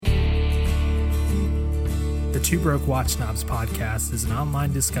Two Broke Watch Snobs podcast is an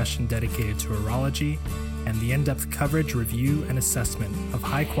online discussion dedicated to horology and the in-depth coverage, review, and assessment of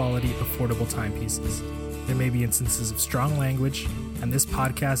high-quality, affordable timepieces. There may be instances of strong language, and this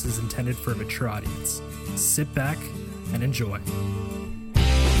podcast is intended for a mature audience. Sit back and enjoy.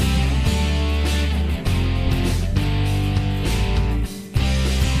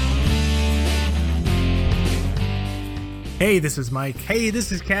 Hey, this is Mike. Hey,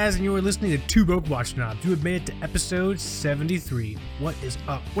 this is Kaz, and you are listening to Two Broke Watch Snobs. You have made it to episode 73. What is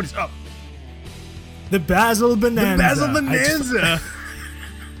up? What is up? The Basil Bonanza. The Basil Bonanza.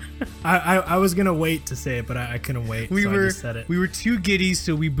 I was gonna wait to say it, but I couldn't wait. I just said it. We were too giddy,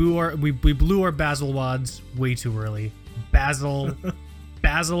 so we blew our Basil wads way too early. Basil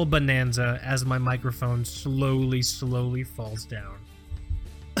Bonanza, as my microphone slowly falls down.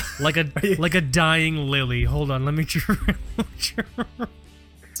 Like a dying lily. Hold on, let me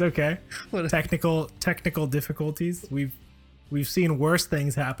It's okay. Technical difficulties. We've seen worse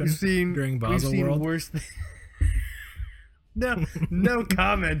things happen during Basel World. Worse No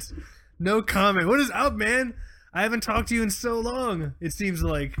comment. No comment. What is up, man? I haven't talked to you in so long. It seems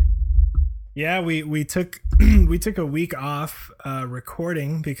like. Yeah, we took a week off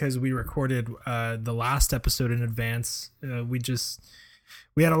recording because we recorded the last episode in advance.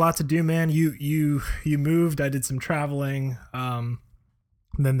 We had a lot to do, man. You moved. I did some traveling.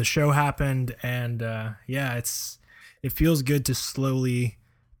 Then the show happened, and it feels good to slowly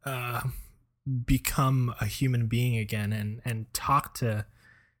become a human being again and talk to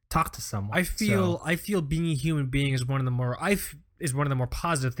someone. I feel being a human being is one of the more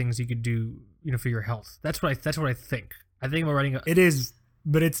positive things you could do, for your health. That's what I think. I think I'm writing. It is.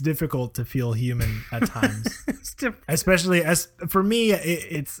 But it's difficult to feel human at times, especially as for me,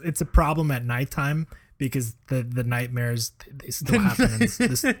 it's a problem at nighttime because the nightmares they still happen. And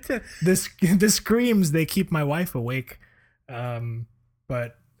the screams they keep my wife awake,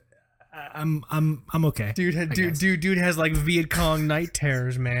 but I'm okay. Dude has like Viet Cong night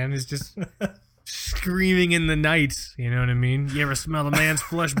terrors, man. It's just screaming in the night. You know what I mean? You ever smell a man's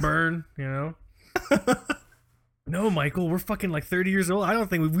flesh burn? No, Michael, we're fucking like 30 years old. I don't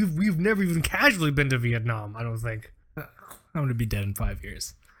think we've never even casually been to Vietnam. I don't think. I'm gonna be dead in 5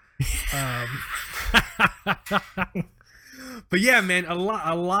 years. But yeah, man, a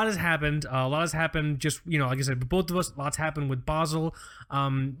lot has happened. A lot has happened. Just like I said, both of us. Lots happened with Basel.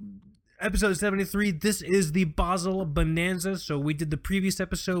 Episode 73. This is the Basel Bonanza. So we did the previous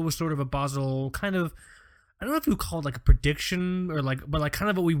episode was sort of a Basel kind of. I don't know if you would call it like a prediction or but kind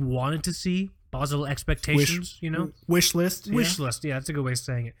of what we wanted to see. Basel expectations, wish list. Wish list, yeah, that's a good way of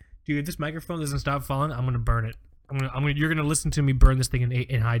saying it. Dude, if this microphone doesn't stop falling, I'm gonna burn it. You're gonna listen to me burn this thing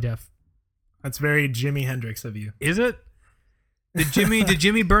in high def. That's very Jimi Hendrix of you. Is it? Did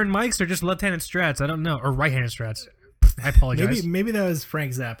Jimmy burn mics or just left-handed strats? I don't know, or right-handed strats. I apologize. Maybe that was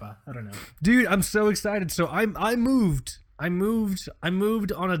Frank Zappa. I don't know. Dude, I'm so excited. So I moved on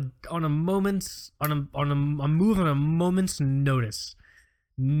a moment's notice.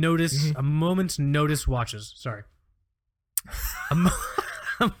 A moment's notice watches. Sorry. A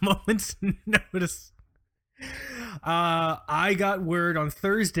moment's notice. I got word on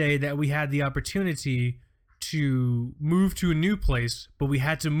Thursday that we had the opportunity to move to a new place, but we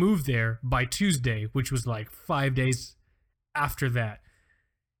had to move there by Tuesday, which was like 5 days after that.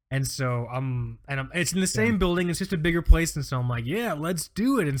 And so it's in the same building. It's just a bigger place. And so I'm like, yeah, let's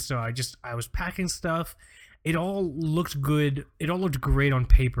do it. And so I was packing stuff. It all looked good. It all looked great on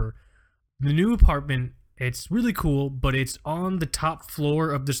paper. The new apartment, it's really cool, but it's on the top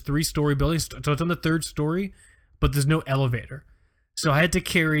floor of this 3-story building. So it's on the 3rd story, but there's no elevator. So I had to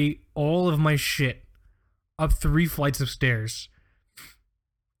carry all of my shit up 3 flights of stairs.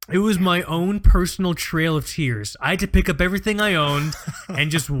 It was my own personal trail of tears. I had to pick up everything I owned and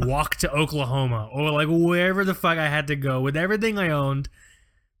just walk to Oklahoma or like wherever the fuck I had to go with everything I owned.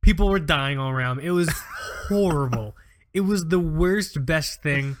 People were dying all around me. It was horrible. It was the worst, best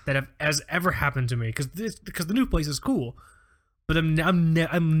thing that has ever happened to me because the new place is cool, but I'm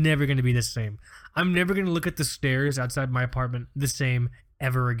never gonna be the same. I'm never gonna look at the stairs outside my apartment the same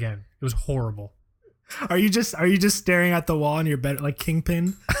ever again. It was horrible. Are you just staring at the wall in your bed like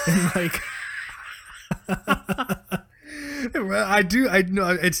Kingpin? And like, I know.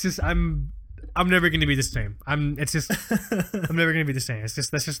 It's just I'm never going to be the same. I'm never going to be the same.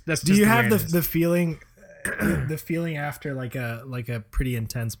 That's. Do you have the feeling? The feeling after like a pretty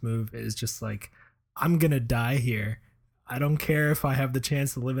intense move is just like, I'm gonna die here. I don't care if I have the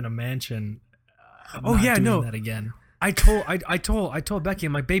chance to live in a mansion. I'm not doing that again. I told Becky,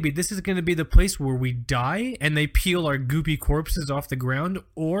 I'm like, baby, this is gonna be the place where we die and they peel our goopy corpses off the ground,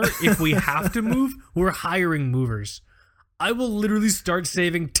 or if we have to move, we're hiring movers. I will literally start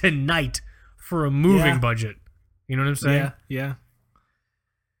saving tonight for a moving budget. You know what I'm saying? Yeah.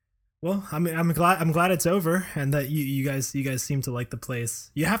 Well, I mean, I'm glad it's over, and that you guys seem to like the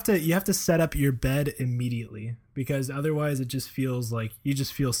place. You have to set up your bed immediately, because otherwise it just feels like you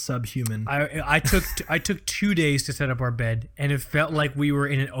just feel subhuman. I took 2 days to set up our bed, and it felt like we were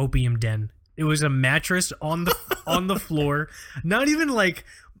in an opium den. It was a mattress on the floor, not even like.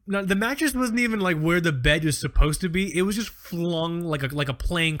 No, the mattress wasn't even like where the bed was supposed to be. It was just flung like a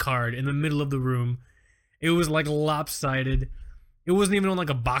playing card in the middle of the room. It was like lopsided. It wasn't even on like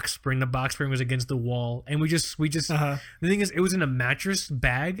a box spring. The box spring was against the wall, and we just. The thing is, it was in a mattress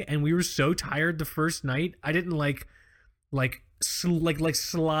bag, and we were so tired the first night. I didn't like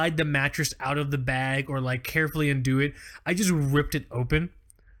slide the mattress out of the bag or like carefully undo it. I just ripped it open.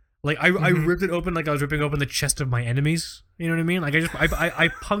 Like I ripped it open like I was ripping open the chest of my enemies. You know what I mean? Like I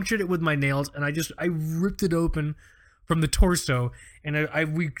punctured it with my nails, and I ripped it open from the torso, and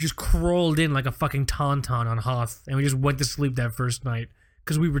we just crawled in like a fucking tauntaun on Hoth, and we just went to sleep that first night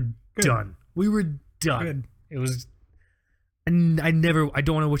because we were done. We were done. Good. It was, and I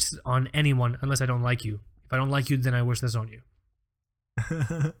don't want to wish this on anyone unless I don't like you. If I don't like you, then I wish this on you.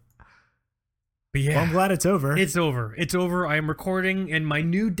 But yeah, well, I'm glad it's over. It's over. It's over. I am recording in my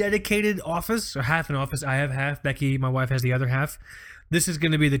new dedicated office, or half an office. I have half. Becky, my wife, has the other half. This is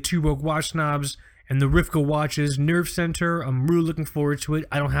going to be the Two Broke Watch Snobs and the Rivka Watches Nerve Center. I'm really looking forward to it.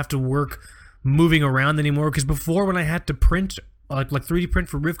 I don't have to work moving around anymore, because before, when I had to print, like 3D print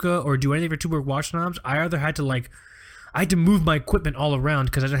for Rivka or do anything for Two Broke Watch Snobs, I either had to move my equipment all around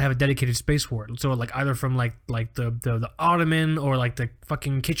because I didn't have a dedicated space for it. So like either from like the ottoman or like the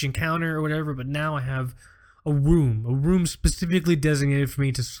fucking kitchen counter or whatever. But now I have a room specifically designated for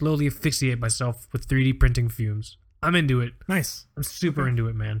me to slowly asphyxiate myself with 3D printing fumes. I'm into it. Nice. I'm super into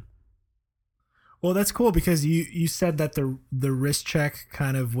it, man. Well, that's cool, because you said that the wrist check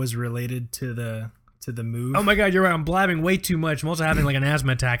kind of was related to the move. Oh my god, you're right. I'm blabbing way too much. I'm also having like an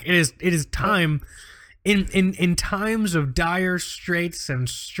asthma attack. It is time. In times of dire straits and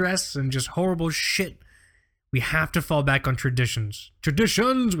stress and just horrible shit, we have to fall back on traditions. We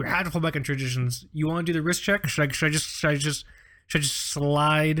have to fall back on traditions. You want to do the wrist check? Should I just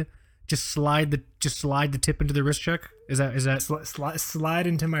slide the tip into the wrist check? Is that slide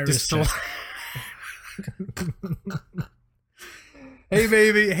into my wrist check? Hey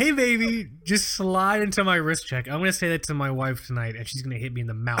baby, just slide into my wrist check. I'm gonna say that to my wife tonight, and she's gonna hit me in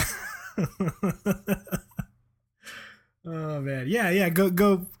the mouth. Oh man, yeah.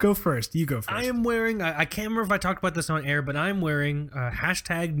 Go first. You go first. I am wearing. I can't remember if I talked about this on air, but I'm wearing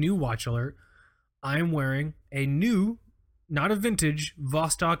hashtag new watch alert. I'm wearing a new, not a vintage,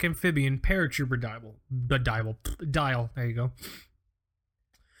 Vostok Amphibian Paratrooper dial. There you go.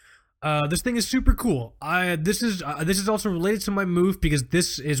 This thing is super cool. This is also related to my move, because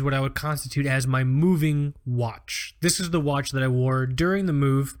this is what I would constitute as my moving watch. This is the watch that I wore during the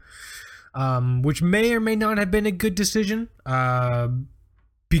move, which may or may not have been a good decision,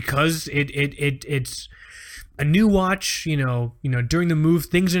 because it's a new watch. You know, during the move,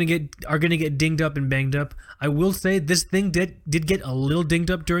 things are gonna get dinged up and banged up. I will say this thing did get a little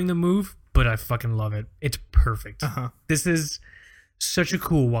dinged up during the move, but I fucking love it. It's perfect. This is such a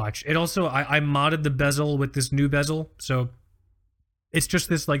cool watch. It also, I modded the bezel with this new bezel, so it's just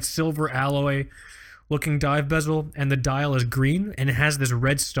this like silver alloy looking dive bezel, and the dial is green, and it has this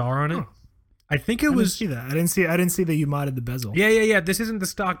red star on it. I think it was. I didn't see that. I didn't see that you modded the bezel. Yeah. This isn't the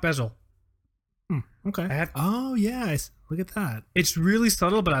stock bezel. Okay. Oh yeah, look at that. It's really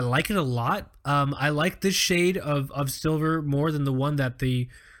subtle, but I like it a lot. I like this shade of silver more than the one that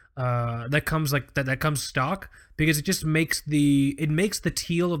that comes stock, because it just makes the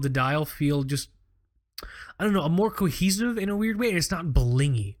teal of the dial feel just, I don't know, more cohesive in a weird way, and it's not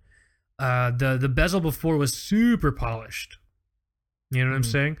blingy. The bezel before was super polished. You know what I'm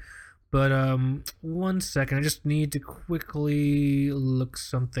saying? But 1 second, I just need to quickly look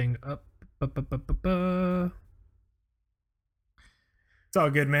something up. It's all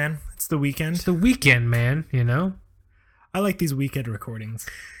good, man. It's the weekend. It's the weekend, man. You know, I like these weekend recordings.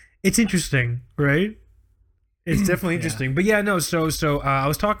 It's interesting, right? It's definitely interesting. But yeah, no, so I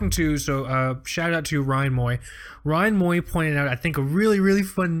was talking to, shout out to Ryan Moy. Ryan Moy pointed out, I think, a really, really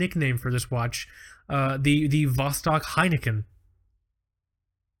fun nickname for this watch, the Vostok Heineken.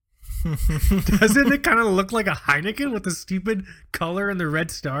 Doesn't it kind of look like a Heineken with the stupid color and the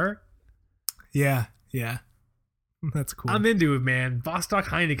red star? Yeah. That's cool. I'm into it, man. Vostok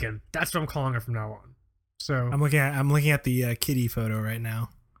Heineken. That's what I'm calling it from now on. So I'm looking at the kitty photo right now.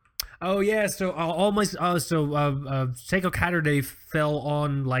 oh yeah, so all my Seiko Saturday fell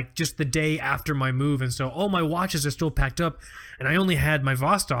on like just the day after my move, and so all my watches are still packed up, and I only had my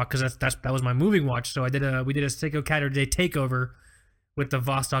Vostok because that was my moving watch. So we did a Seiko Saturday takeover with the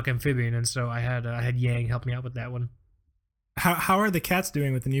Vostok Amphibian, and so I had Yang help me out with that one. How are the cats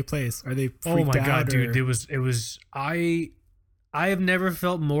doing with the new place? Are they freaked Oh my god, out, dude! or- It was I have never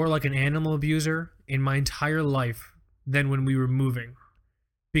felt more like an animal abuser in my entire life than when we were moving.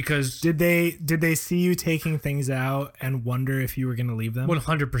 Because Did they see you taking things out and wonder if you were going to leave them?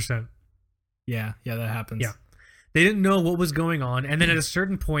 100%. Yeah, that happens. Yeah. They didn't know what was going on, and then at a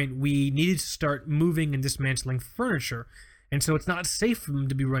certain point we needed to start moving and dismantling furniture. And so it's not safe for them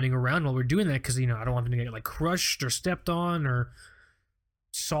to be running around while we're doing that because, I don't want them to get like crushed or stepped on or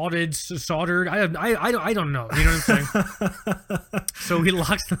soldered. I don't know. You know what I'm saying? So we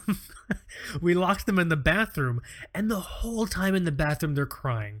locked them. We locked them in the bathroom, and the whole time in the bathroom they're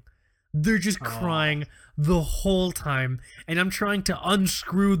crying. They're just crying the whole time, and I'm trying to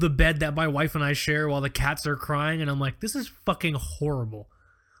unscrew the bed that my wife and I share while the cats are crying, and I'm like, this is fucking horrible.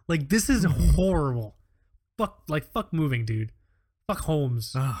 Like, this is horrible. Fuck moving, dude. Fuck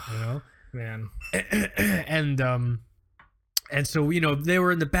homes. Man. And so, they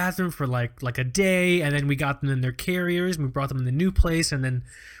were in the bathroom for like a day, and then we got them in their carriers, and we brought them in the new place, and then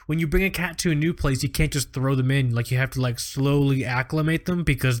when you bring a cat to a new place, you can't just throw them in. Like, you have to slowly acclimate them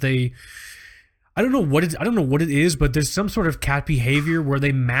because I don't know what it is, but there's some sort of cat behavior where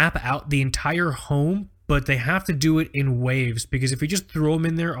they map out the entire home, but they have to do it in waves because if you just throw them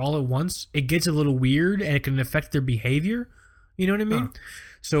in there all at once, it gets a little weird and it can affect their behavior. You know what I mean?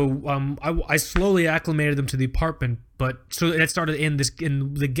 So I slowly acclimated them to the apartment, but so it started in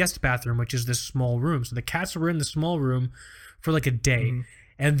the guest bathroom, which is this small room. So the cats were in the small room for like a day.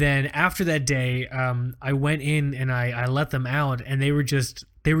 And then after that day, I went in and I let them out, and they were just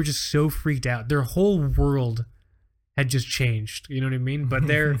so freaked out. Their whole world had just changed. You know what I mean? But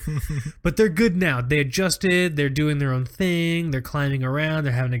they're good now. They adjusted. They're doing their own thing. They're climbing around.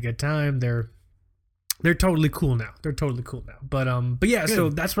 They're having a good time. They're totally cool now. But yeah. Good. So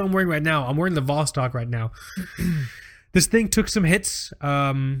that's what I'm wearing right now. I'm wearing the Vostok right now. This thing took some hits.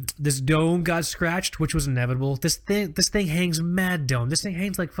 This dome got scratched, which was inevitable. This thing hangs mad dome. This thing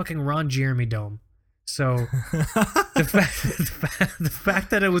hangs like fucking Ron Jeremy dome. So the fact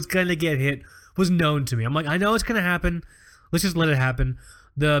that it was gonna get hit was known to me. I'm like, I know it's gonna happen. Let's just let it happen.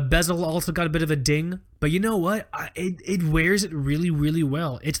 The bezel also got a bit of a ding, but you know what? It wears it really, really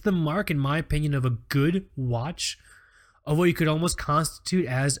well. It's the mark, in my opinion, of a good watch, of what you could almost constitute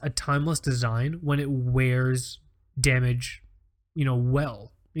as a timeless design when it wears damage,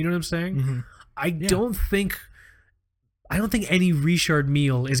 well. You know what I'm saying? Mm-hmm. I don't think any Richard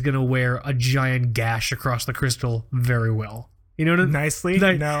Mille is gonna wear a giant gash across the crystal very well. You know what I mean? Nicely?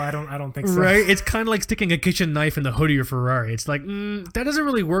 No, I don't think so. Right? It's kind of like sticking a kitchen knife in the hood of your Ferrari. It's like, that doesn't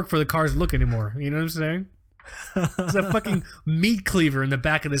really work for the car's look anymore. You know what I'm saying? It's a fucking meat cleaver in the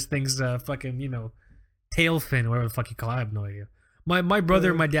back of this thing's fucking, tail fin, whatever the fuck you call it. I have no idea. My brother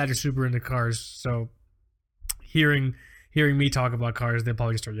and my dad are super into cars, so hearing me talk about cars, they'll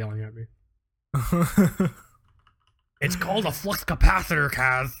probably just start yelling at me. It's called a flux capacitor,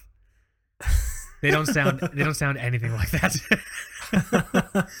 Kaz. They don't sound anything like that.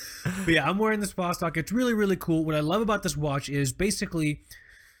 But yeah, I'm wearing this Vostok. It's really, really cool. What I love about this watch is basically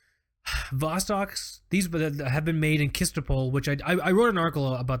Vostoks, these have been made in Kistopol, which I wrote an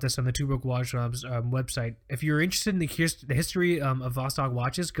article about this on the Two Broke Watch website. If you're interested in the history of Vostok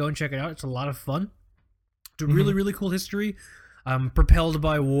watches, go and check it out. It's a lot of fun. It's a really, really cool history. Propelled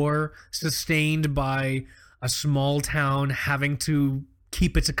by war, sustained by a small town having to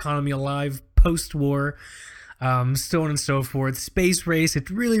keep its economy alive post-war, so on and so forth. Space race, it's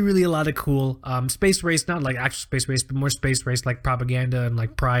really, really a lot of cool. Space race, not like actual space race, but more space race like propaganda and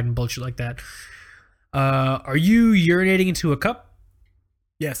like pride and bullshit like that. Are you urinating into a cup?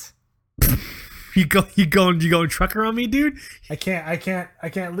 Yes. You going trucker on me, dude? I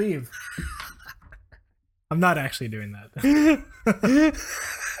can't leave. I'm not actually doing that.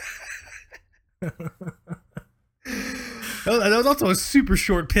 That was also a super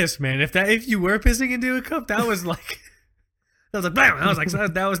short piss, man. If you were pissing into a cup, that was like bam. I was like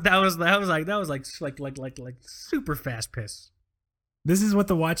that was like super fast piss. This is what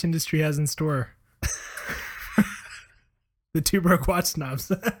the watch industry has in store. The Two Broke Watch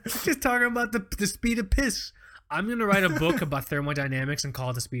Snobs. Just talking about the speed of piss. I'm gonna write a book about thermodynamics and call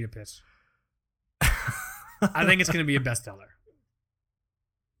it The Speed of Piss. I think it's gonna be a bestseller.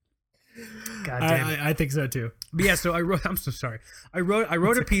 God damn it. I think so too. But yeah, so I wrote. I'm so sorry. I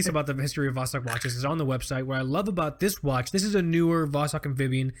wrote a piece about the history of Vostok watches. It's on the website. What I love about this watch, this is a newer Vostok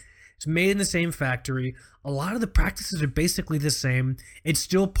Amphibian. It's made in the same factory. A lot of the practices are basically the same. It's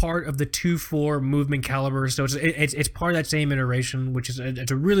still part of the 2-4 movement caliber, so it's part of that same iteration, which is it's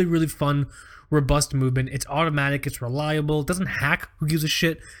a really, really fun, robust movement. It's automatic. It's reliable. It doesn't hack. Who gives a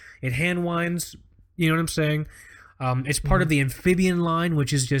shit? It hand winds. You know what I'm saying? It's part of the amphibian line,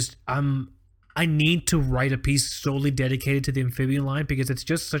 which is just I need to write a piece solely dedicated to the amphibian line because it's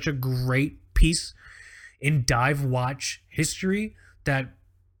just such a great piece in dive watch history that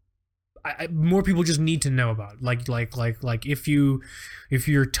more people just need to know about. Like if you're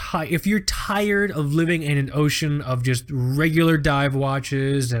tired of living in an ocean of just regular dive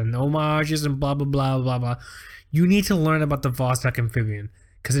watches and homages and blah blah blah blah blah, you need to learn about the Vostok Amphibian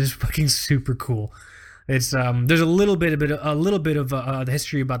because it is fucking super cool. It's there's a little bit of the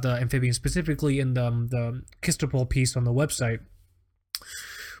history about the amphibian specifically in the Kistopol piece on the website.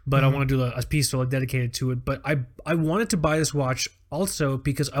 But I want to do a piece dedicated to it. But I wanted to buy this watch also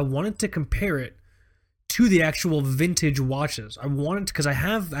because I wanted to compare it to the actual vintage watches. I wanted because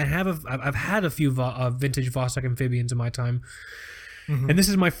I've had a few vintage Vostok Amphibians in my time, and this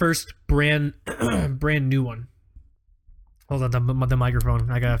is my first brand new one. Hold on, the microphone.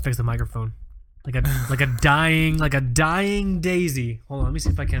 I gotta fix the microphone. Like a dying daisy. Hold on, let me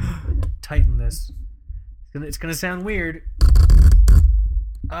see if I can tighten this. It's gonna sound weird.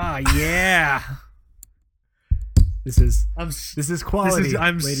 Ah, yeah. This is quality.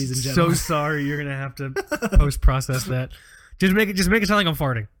 I'm ladies and gentlemen. so sorry. You're gonna have to post process that. Just make it sound like I'm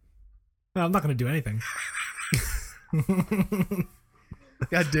farting. No, I'm not gonna do anything.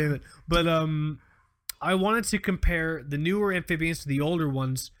 God damn it! But I wanted to compare the newer amphibians to the older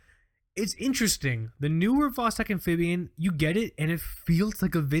ones. It's interesting. The newer Vostok Amphibian, you get it, and it feels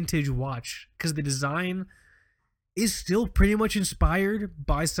like a vintage watch because the design is still pretty much inspired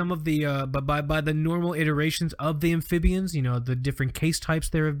by some of the by the normal iterations of the amphibians. You know, the different case types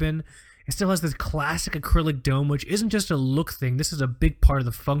there have been. It still has this classic acrylic dome, which isn't just a look thing. This is a big part of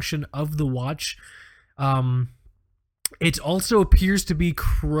the function of the watch. It also appears to be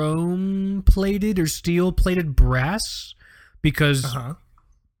chrome plated or steel plated brass because,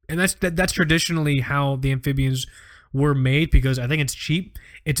 and that's traditionally how the amphibians were made because I think it's cheap.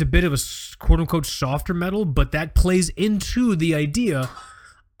 It's a bit of a quote-unquote softer metal, but that plays into the idea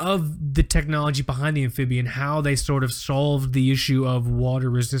of the technology behind the amphibian, how they sort of solved the issue of water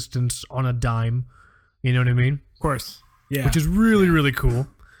resistance on a dime. You know what I mean? Of course. Yeah. Which is really, really cool.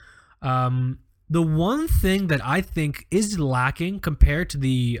 The one thing that I think is lacking compared to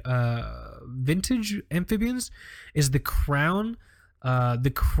the vintage amphibians is the crown.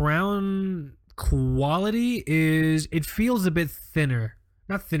 The crown quality it feels a bit thinner.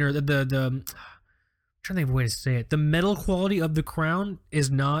 Not thinner. I'm trying to think of a way to say it. The metal quality of the crown is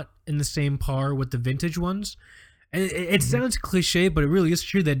not in the same par with the vintage ones. And it sounds cliche, but it really is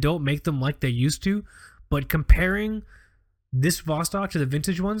true. They don't make them like they used to. But comparing this Vostok to the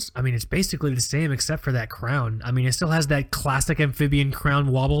vintage ones, I mean, it's basically the same except for that crown. I mean, it still has that classic amphibian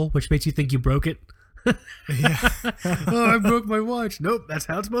crown wobble, which makes you think you broke it. Yeah. Oh, I broke my watch. Nope, that's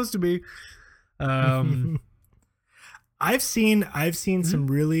how it's supposed to be. I've seen some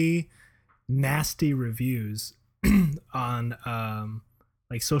really nasty reviews on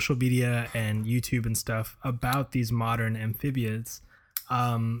like social media and YouTube and stuff about these modern amphibians.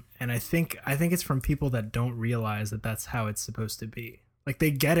 And I think it's from people that don't realize that that's how it's supposed to be. Like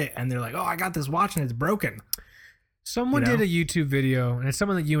they get it and they're like, "Oh, I got this watch and it's broken." Someone did a YouTube video, and it's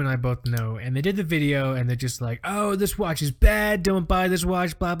someone that you and I both know, and they did the video, and they're just like, "Oh, this watch is bad. Don't buy this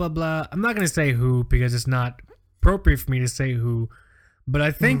watch." Blah blah blah. I'm not gonna say who because it's not appropriate for me to say who, but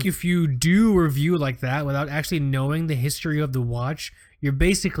I think if you do a review like that without actually knowing the history of the watch, you're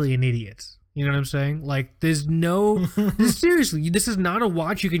basically an idiot. You know what I'm saying? Like, there's no... seriously, this is not a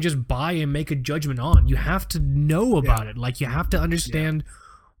watch you can just buy and make a judgment on. You have to know about it. Like, you have to understand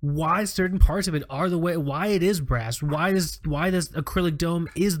why certain parts of it are the way... Why it is brass. Why this acrylic dome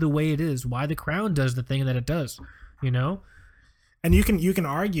is the way it is. Why the crown does the thing that it does. You know? And you can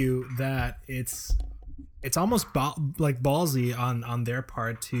argue that it's almost like ballsy on their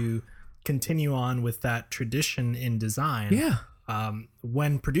part to continue on with that tradition in design. Yeah.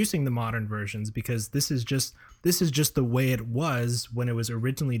 When producing the modern versions, because this is just the way it was when it was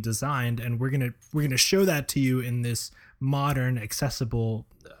originally designed, and we're gonna show that to you in this modern, accessible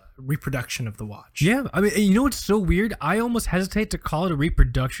reproduction of the watch. Yeah, I mean, you know what's so weird? I almost hesitate to call it a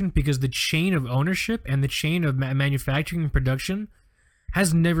reproduction because the chain of ownership and the chain of manufacturing and production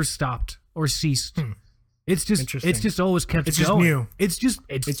has never stopped or ceased. It's just always kept It's just going. new. It's just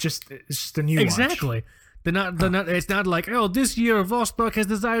a new exactly. watch. They're not. It's not like, oh, this year Vostok has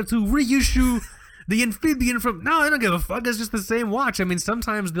decided to reissue the amphibian from. No, I don't give a fuck. It's just the same watch. I mean,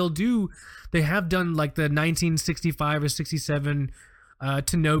 sometimes they have done like the 1965 or 67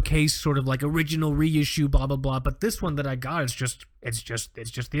 to no case sort of like original reissue, blah blah blah. But this one that I got, it's just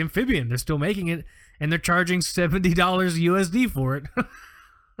the amphibian. They're still making it, and they're charging $70 USD for it.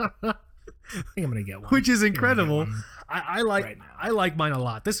 I think I'm gonna get one, which is incredible. I like right now. I like mine a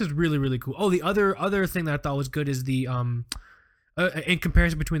lot. This is really really cool. Oh, the other thing that I thought was good is the in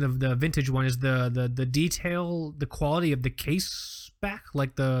comparison between the vintage one is the detail, the quality of the case back,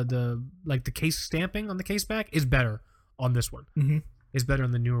 like the case stamping on the case back is better on this one. Mm-hmm. Is better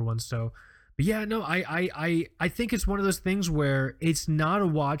on the newer one. So, but yeah, no, I think it's one of those things where it's not a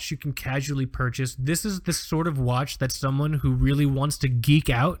watch you can casually purchase. This is the sort of watch that someone who really wants to geek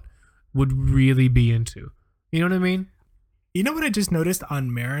out would really be into. You know what I mean? You know what I just noticed on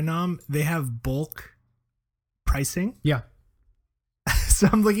Marinam? They have bulk pricing. Yeah. So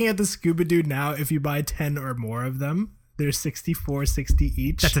I'm looking at the Scuba Dude now. If you buy 10 or more of them, they're $64.60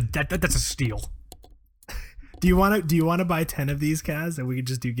 each. That's a steal. Do you want to buy 10 of these, Kaz, and we can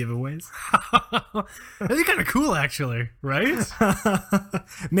just do giveaways? That'd be kind of cool, actually, right?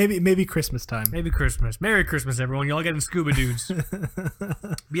 maybe Christmas time. Maybe Christmas. Merry Christmas, everyone! Y'all getting Scuba Dudes.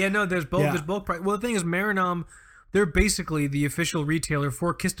 Yeah, no, there's bulk. Yeah. There's bulk price. Well, the thing is, Marinam, they're basically the official retailer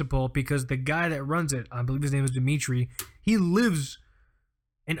for Kistopol because the guy that runs it, I believe his name is Dimitri, he lives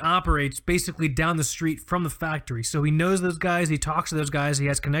and operates basically down the street from the factory. So he knows those guys, he talks to those guys, he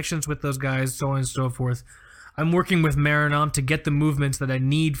has connections with those guys, so on and so forth. I'm working with Marinam to get the movements that I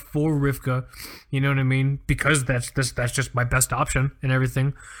need for Rivka, you know what I mean? Because that's just my best option and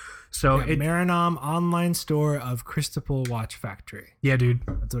everything. So Marinam online store of Cristopol Watch Factory. Yeah, dude.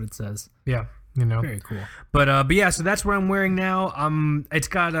 That's what it says. Yeah, you know. Very cool. But yeah, so that's what I'm wearing now. It's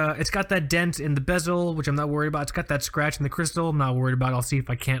got that dent in the bezel, which I'm not worried about. It's got that scratch in the crystal. I'm not worried about. I'll see if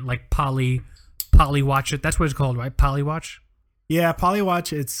I can't like poly watch it. That's what it's called, right? Poly watch. Yeah, poly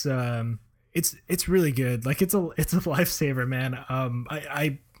watch. It's really good. Like it's a lifesaver, man.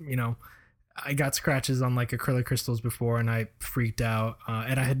 I got scratches on like acrylic crystals before, and I freaked out.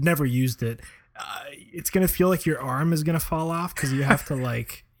 And I had never used it. It's gonna feel like your arm is gonna fall off because you have to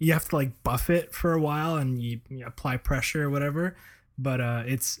like buff it for a while and you apply pressure or whatever. But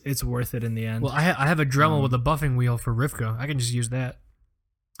it's worth it in the end. Well, I have a Dremel with a buffing wheel for Rivka. I can just use that.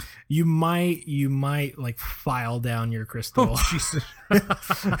 You might like file down your crystal. Oh, Jesus.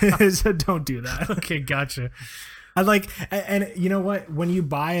 So don't do that. Okay, gotcha. And you know what? When you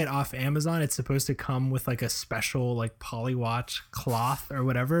buy it off Amazon, it's supposed to come with like a special like polywatch cloth or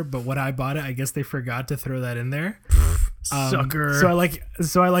whatever. But when I bought it, I guess they forgot to throw that in there. Sucker.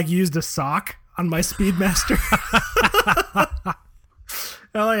 So I used a sock on my Speedmaster.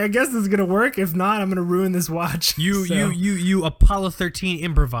 I'm like, I guess this is gonna work. If not, I'm gonna ruin this watch. You Apollo 13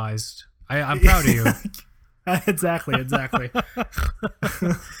 improvised. I'm proud of you. Exactly.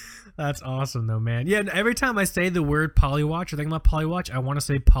 That's awesome though, man. Yeah, every time I say the word polywatch or think about polywatch, I want to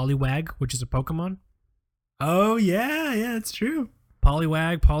say Poliwag, which is a Pokemon. Oh yeah, it's true.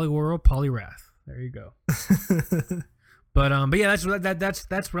 Poliwag, Poliwhirl, Poliwrath. There you go. But yeah,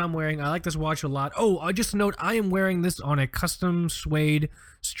 that's what I'm wearing. I like this watch a lot. Oh, just a note, I am wearing this on a custom suede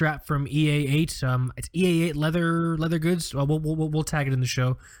strap from EA8. It's EA8 leather goods. We'll tag it in the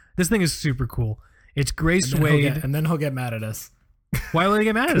show. This thing is super cool. It's gray suede. And then he'll get mad at us. Why will he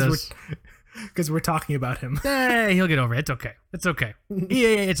get mad at us? Because we're talking about him. Hey, he'll get over it. It's okay.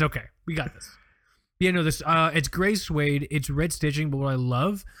 EA8, it's okay. We got this. Yeah, no, this it's gray suede. It's red stitching, but what I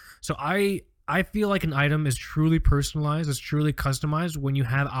love, so I feel like an item is truly personalized, is truly customized when you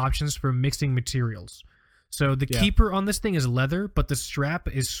have options for mixing materials. So the keeper on this thing is leather, but the strap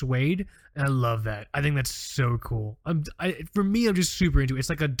is suede, and I love that. I think that's so cool. For me, I'm just super into it. It's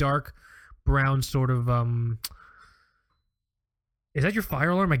like a dark brown sort of. Is that your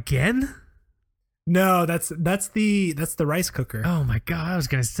fire alarm again? No, that's the rice cooker. Oh my god! I was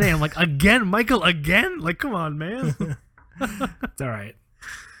gonna say, I'm like, again, Michael, again? Like, come on, man. It's all right.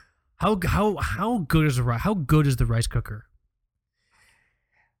 How good is the rice cooker?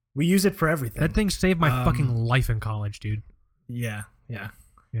 We use it for everything. That thing saved my fucking life in college, dude. Yeah.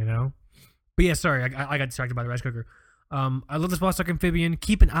 You know? But yeah, sorry, I got distracted by the rice cooker. I love this Vostok amphibian.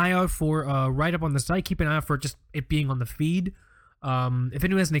 Keep an eye out for right up on the site. Keep an eye out for just it being on the feed. If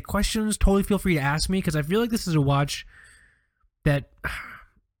anyone has any questions, totally feel free to ask me because I feel like this is a watch that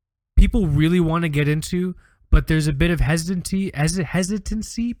people really want to get into. But there's a bit of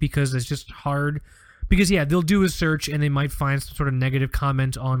hesitancy because it's just hard Because they'll do a search and they might find some sort of negative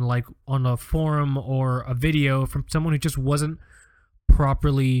comment on a forum or a video from someone who just wasn't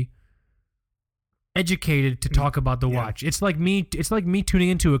properly educated to talk about the watch. It's like me tuning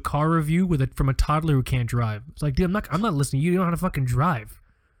into a car review from a toddler who can't drive. It's like, dude, I'm not listening to you. You don't know how to fucking drive.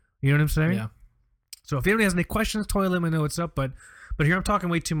 You know what I'm saying? Yeah. So if anybody has any questions, totally let me know what's up. But here I'm talking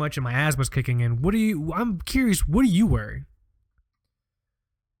way too much and my asthma's kicking in. I'm curious, what are you wearing?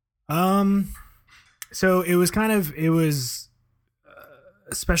 So it was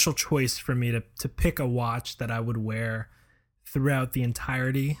a special choice for me to pick a watch that I would wear throughout the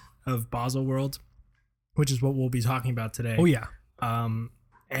entirety of Basel World, which is what we'll be talking about today. Oh yeah.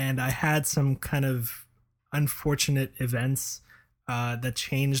 And I had some kind of unfortunate events that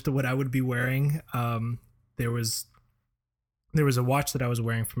changed what I would be wearing. There was a watch that I was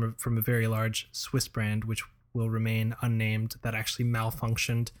wearing from a very large Swiss brand, which will remain unnamed, that actually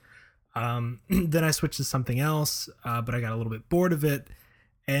malfunctioned. Then I switched to something else, but I got a little bit bored of it,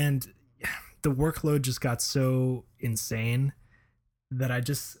 and the workload just got so insane that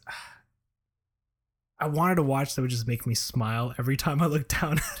I wanted a watch that would just make me smile every time I looked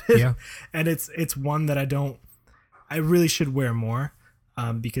down at it. Yeah. And it's one that I really should wear more,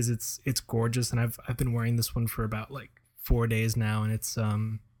 because it's gorgeous, and I've been wearing this one for about like 4 days now, and it's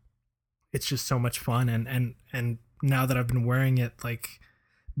just so much fun, and now that I've been wearing it like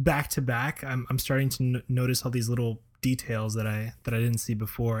back to back, I'm starting to notice all these little details that I didn't see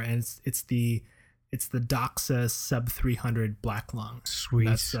before, and it's the Doxa Sub 300 Black Lung.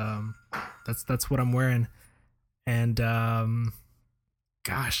 Sweet. That's what I'm wearing, and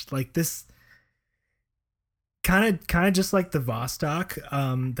gosh, like this kind of just like the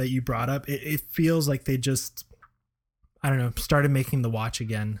Vostok that you brought up. It feels like they just, I don't know, started making the watch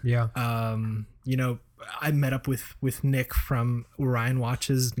again. Yeah. I met up with Nick from Orion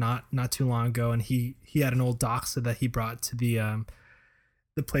Watches not too long ago, and he had an old Doxa that he brought to the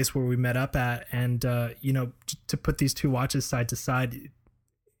place where we met up at, and to put these two watches side to side,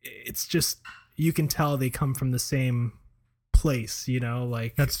 it's just, you can tell they come from the same place,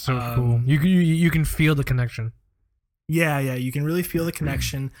 like that's so cool. You can feel the connection. Yeah, you can really feel the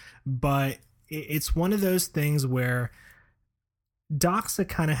connection, but it's one of those things where Doxa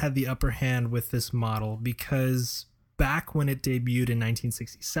kind of had the upper hand with this model, because back when it debuted in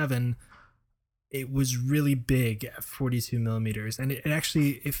 1967, it was really big at 42 millimeters, and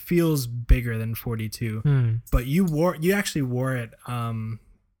it feels bigger than 42. But you actually wore it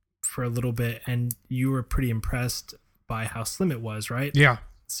for a little bit, and you were pretty impressed by how slim it was, right? Yeah.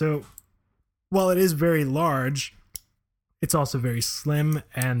 So while it is very large, it's also very slim,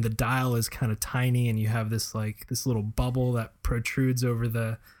 and the dial is kind of tiny, and you have this little bubble that protrudes over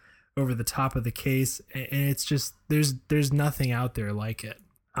the top of the case, and it's just, there's nothing out there like it.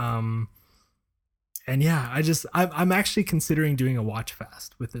 And yeah, I'm actually considering doing a watch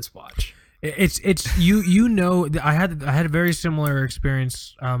fast with this watch. It's I had a very similar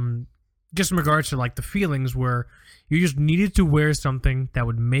experience, just in regards to like the feelings, where you just needed to wear something that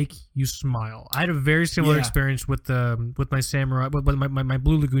would make you smile. I had a very similar experience with my Samurai, with my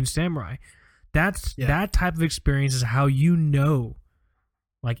Blue Lagoon Samurai. That type of experience is how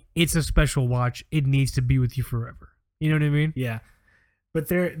like it's a special watch. It needs to be with you forever. You know what I mean? Yeah. But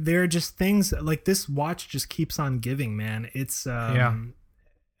there are just things like this watch just keeps on giving, man. It's and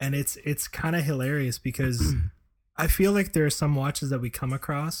it's kind of hilarious, because I feel like there are some watches that we come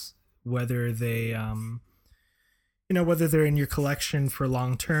across, whether they whether they're in your collection for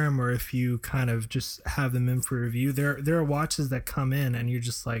long term, or if you kind of just have them in for review, there are watches that come in and you're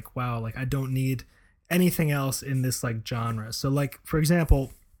just like, wow, like I don't need anything else in this like genre. So like, for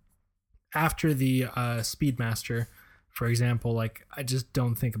example, after the Speedmaster, for example, like I just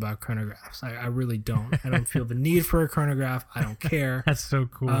don't think about chronographs. I really don't. I don't feel the need for a chronograph. I don't care. That's so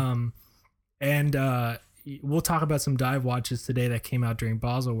cool. And we'll talk about some dive watches today that came out during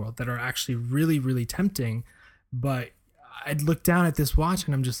Basel World that are actually really, really tempting. But I'd look down at this watch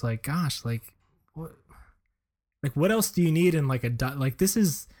and I'm just like, gosh, like what else do you need in like this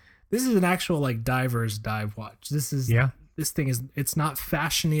is an actual like diver's dive watch. This thing is, it's not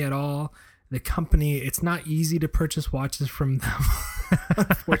fashiony at all. The company, it's not easy to purchase watches from them.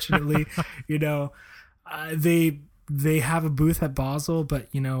 Unfortunately, they have a booth at Basel, but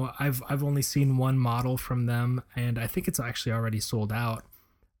I've only seen one model from them, and I think it's actually already sold out.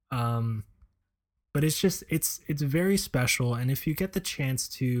 But it's just it's very special, and if you get the chance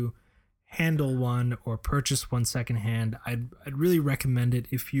to handle one or purchase one secondhand, I'd really recommend it.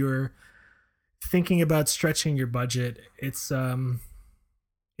 If you're thinking about stretching your budget, it's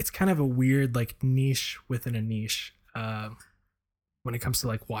kind of a weird like niche within a niche. when it comes to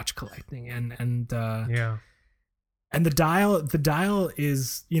like watch collecting. Yeah. And the dial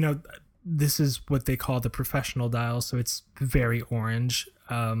is, this is what they call the professional dial, so it's very orange.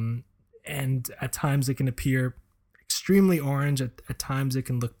 And at times it can appear extremely orange. At times it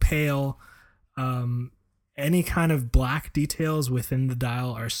can look pale. Any kind of black details within the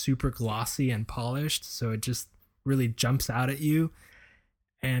dial are super glossy and polished, so it just really jumps out at you.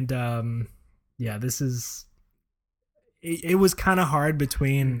 And this is. It was kind of hard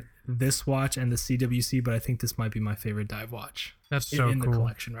between this watch and the CWC, but I think this might be my favorite dive watch. That's so in cool. the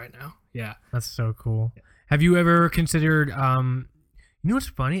collection right now. Yeah, that's so cool. Yeah. Have you ever considered? You know what's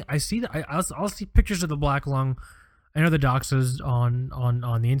funny? I see that I'll see pictures of the Black Lung. I know the Doxas on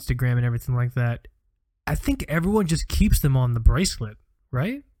the Instagram and everything like that. I think everyone just keeps them on the bracelet,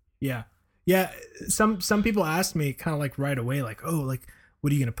 right? Yeah. Some people asked me kind of like right away, like, oh, like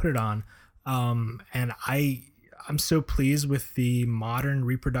what are you gonna put it on? And I'm so pleased with the modern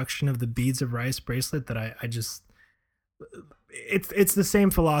reproduction of the Beads of Rice bracelet that I just it's the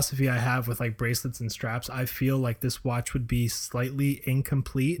same philosophy I have with like bracelets and straps. I feel like this watch would be slightly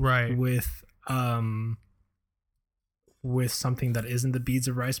incomplete, right, with something that isn't the Beads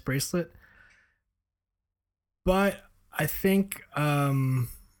of Rice bracelet. But I think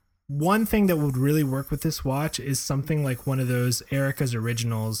one thing that would really work with this watch is something like one of those Erica's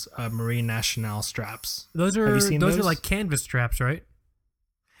Originals Marine Nationale straps. Those are like canvas straps, right?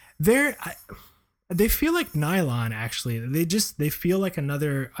 They feel like nylon, actually. They feel like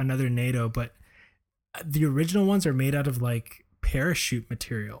another NATO, but the original ones are made out of like parachute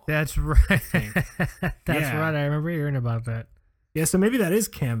material. That's right. That's right. I remember hearing about that. Yeah, so maybe that is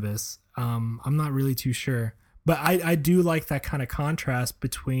canvas. I'm not really too sure. But I do like that kind of contrast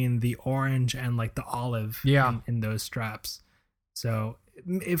between the orange and like the olive in those straps. So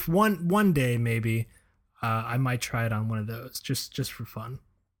if one day maybe I might try it on one of those just for fun.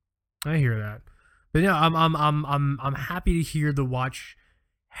 I hear that. But yeah, I'm happy to hear the watch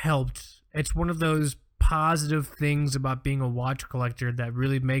helped. It's one of those positive things about being a watch collector that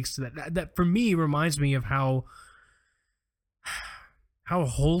really makes that for me reminds me of how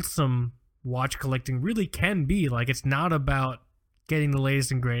wholesome watch collecting really can be. Like, it's not about getting the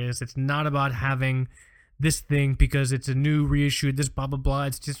latest and greatest. It's not about having this thing because it's a new reissue, this blah blah blah.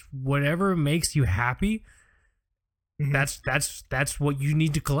 It's just whatever makes you happy. Mm-hmm. That's what you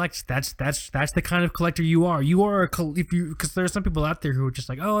need to collect. That's the kind of collector you are. You are because there are some people out there who are just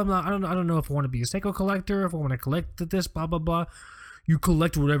like, oh, I don't know if I want to be a Seiko collector, if I want to collect this blah blah blah. You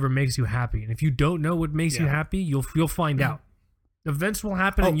collect whatever makes you happy, and if you don't know what makes you happy, you'll find out. Events will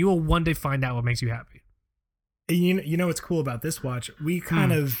happen, and you will one day find out what makes you happy. You know what's cool about this watch? We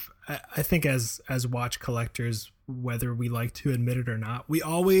kind of, I think, as watch collectors, whether we like to admit it or not, we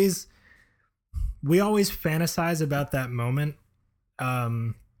always fantasize about that moment,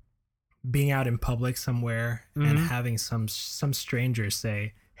 being out in public somewhere and having some stranger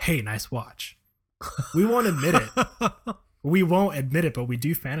say, "Hey, nice watch." We won't admit it. We won't admit it, but we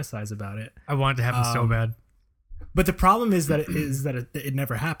do fantasize about it. I want it to happen so bad. But the problem is that it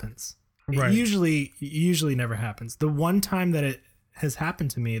never happens. Right. It usually never happens. The one time that it has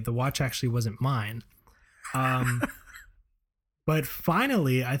happened to me, the watch actually wasn't mine. But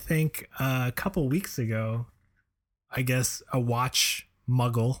finally, I think a couple weeks ago, I guess a watch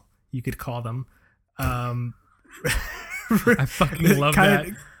muggle, you could call them. I fucking love that.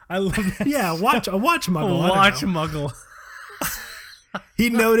 I love that. Yeah, a watch muggle. A watch muggle. He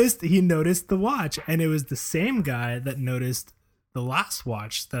noticed the watch, and it was the same guy that noticed the last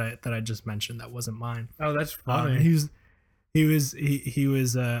watch that I just mentioned that wasn't mine. Oh, that's funny. He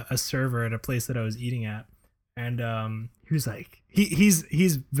was a server at a place that I was eating at, and he was like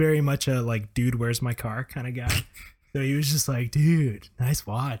he's very much a like, dude, where's my car kind of guy. So he was just like, dude, nice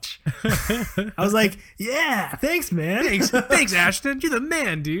watch. I was like, yeah, thanks, man. Thanks, Ashton. You're the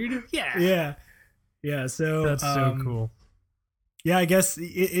man, dude. Yeah. So that's so cool. Yeah, I guess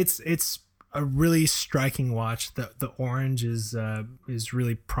it's a really striking watch. The orange is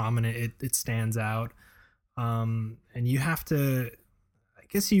really prominent. It stands out, and you have to. I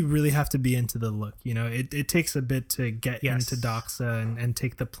guess you really have to be into the look. You know, it takes a bit to get into Doxa and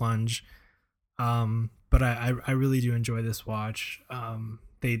take the plunge. But I really do enjoy this watch.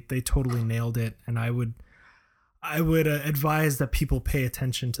 They totally nailed it, and I would advise that people pay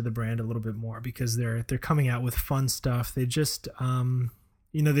attention to the brand a little bit more, because they're coming out with fun stuff. They just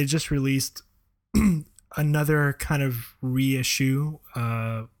they just released another kind of reissue,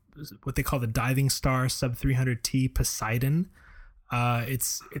 what they call the Diving Star Sub 300T Poseidon.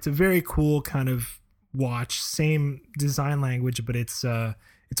 It's a very cool kind of watch, same design language, but it's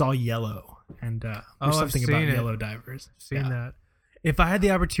all yellow, and there's something about yellow divers. Seen that. If I had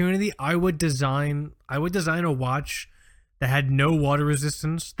the opportunity, I would design a watch that had no water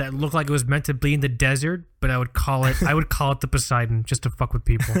resistance, that looked like it was meant to be in the desert, but I would call it the Poseidon, just to fuck with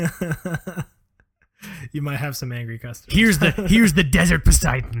people. You might have some angry customers. Here's the desert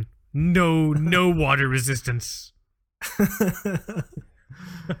Poseidon. No water resistance.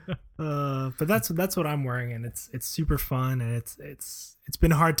 But that's what I'm wearing, and it's super fun, and it's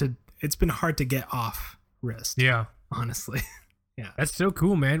been hard to get off wrist. Yeah, honestly. Yeah, that's so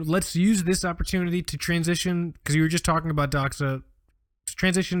cool, man. Let's use this opportunity to transition, because you were just talking about Doxa, to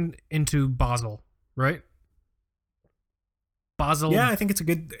transition into Basel, right? Basel. Yeah, I think it's a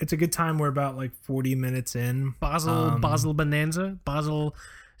good time. We're about like 40 minutes in. Basel Bonanza. Basel.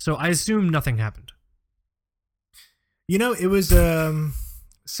 So I assume nothing happened. It was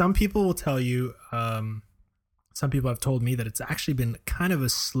some people will tell you, some people have told me that it's actually been kind of a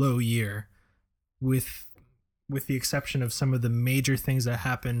slow year, with the exception of some of the major things that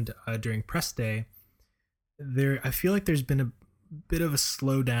happened during press day. I feel like there's been a bit of a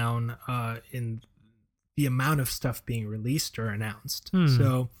slowdown in the amount of stuff being released or announced.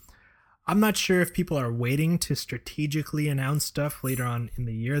 So I'm not sure if people are waiting to strategically announce stuff later on in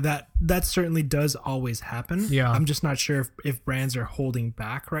the year. That certainly does always happen. Yeah. I'm just not sure if brands are holding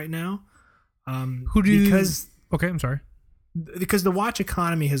back right now. Okay, I'm sorry. Because the watch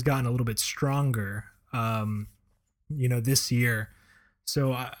economy has gotten a little bit stronger, this year.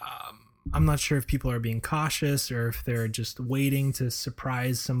 So I'm not sure if people are being cautious or if they're just waiting to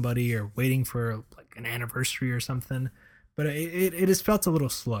surprise somebody or waiting for like an anniversary or something. But it has felt a little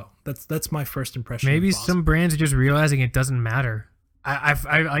slow. That's my first impression. Maybe some brands are just realizing it doesn't matter. I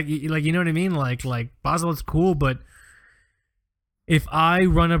like, you know what I mean? Like Basel is cool, but if I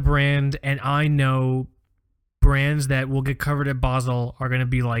run a brand and I know brands that will get covered at Basel are going to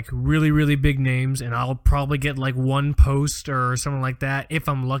be like really, really big names, and I'll probably get like one post or something like that. If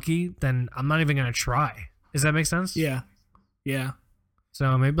I'm lucky, then I'm not even going to try. Does that make sense? Yeah.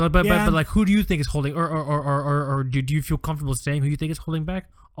 So maybe, but like, who do you think is holding, or do you feel comfortable saying who you think is holding back?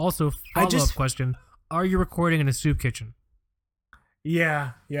 Also, follow-up question: are you recording in a soup kitchen?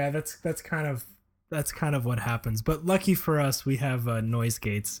 Yeah. That's kind of what happens. But lucky for us, we have noise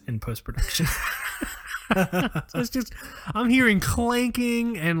gates in post production. So it's just, I'm hearing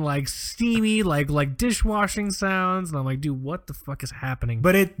clanking and like steamy, like dishwashing sounds, and I'm like, dude, what the fuck is happening?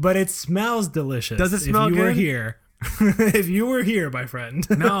 But it smells delicious. Does it smell good? If you were here. If you were here, my friend.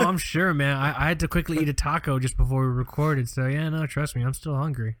 No, I'm sure, man. I had to quickly eat a taco just before we recorded, so yeah, no, trust me, I'm still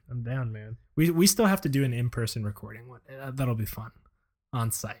hungry. I'm down, man. We still have to do an in-person recording. That'll be fun.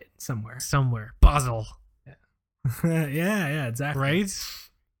 On site, somewhere. Basel. Yeah, exactly. Right?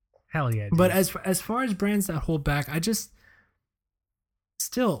 Hell yeah, dude. But as far as brands that hold back, I just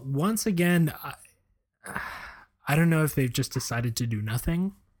still, once again, I don't know if they've just decided to do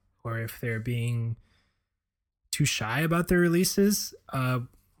nothing or if they're being too shy about their releases.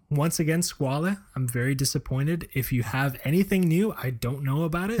 Once again, Squale, I'm very disappointed. If you have anything new, I don't know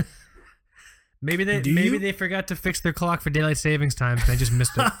about it. Maybe they forgot to fix their clock for daylight savings time and I just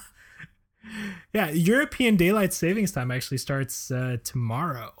missed it. Yeah, European daylight savings time actually starts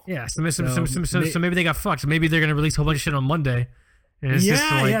tomorrow. Yeah, so maybe they got fucked. So maybe they're gonna release a whole bunch of shit on Monday. And it's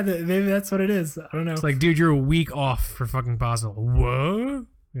maybe that's what it is. I don't know. It's like, dude, you're a week off for fucking Basel. What?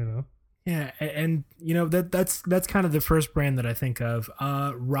 Yeah, and that's kind of the first brand that I think of.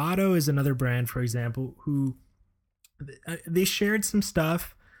 Rado is another brand, for example, who they shared some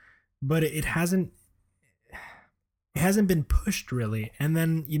stuff, but it hasn't been pushed really. And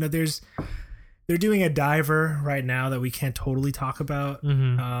then they're doing a diver right now that we can't totally talk about,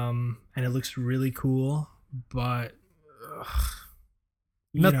 and it looks really cool, but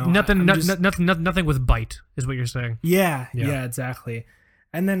nothing with bite is what you're saying. Yeah, exactly.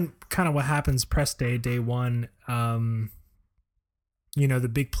 And then kind of what happens press day one, the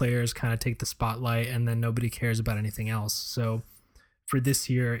big players kind of take the spotlight and then nobody cares about anything else. So for this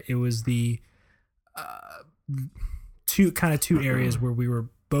year, it was the two areas where we were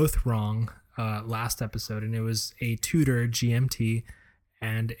both wrong last episode, and it was a Tudor GMT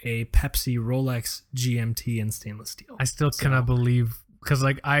and a Pepsi Rolex GMT in stainless steel. I still cannot believe, because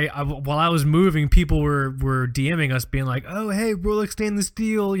like I while I was moving, people were DMing us being like, "Oh, hey, Rolex stainless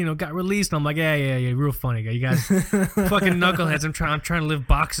steel, got released." And I'm like, yeah, real funny. You guys, fucking knuckleheads. I'm trying to live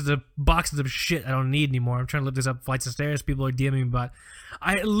boxes of shit I don't need anymore. I'm trying to live this up flights of stairs. People are DMing me about.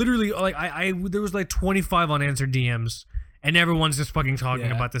 I literally there was like 25 unanswered DMs, and everyone's just fucking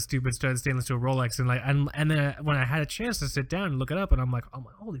talking about the stupid stainless steel Rolex, and then when I had a chance to sit down and look it up, and I'm like,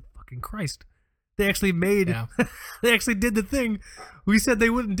 holy fucking Christ. They actually made, Yeah. they actually did the thing we said they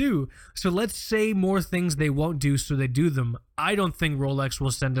wouldn't do. So let's say more things they won't do so they do them. I don't think Rolex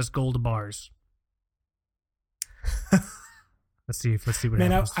will send us gold bars. Let's see what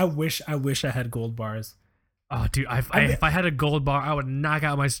Man, happens. I wish I had gold bars. Oh, dude, if I had a gold bar, I would knock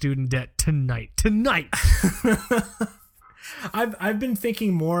out my student debt tonight. Tonight. I've been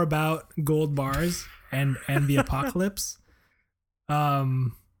thinking more about gold bars and the apocalypse.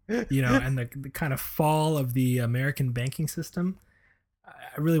 And the kind of fall of the American banking system.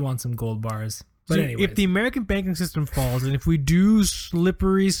 I really want some gold bars. But So anyways, if the American banking system falls, and if we do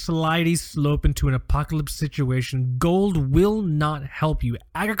slippery, slidey slope into an apocalypse situation, gold will not help you.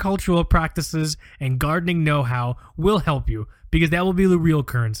 Agricultural practices and gardening know-how will help you, because that will be the real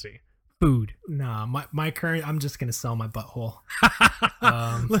currency. Food. nah, my current, I'm just gonna sell my butthole.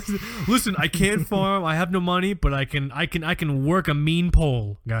 Listen, I can't farm. I have no money, but I can work a mean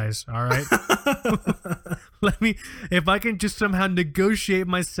pole, guys. All right. If I can just somehow negotiate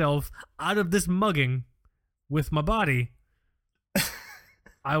myself out of this mugging with my body,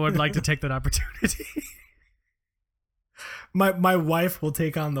 I would like to take that opportunity. My wife will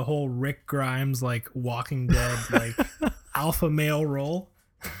take on the whole Rick Grimes like Walking Dead like alpha male role.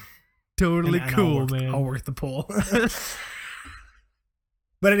 Totally And cool, I'll man. work the pole.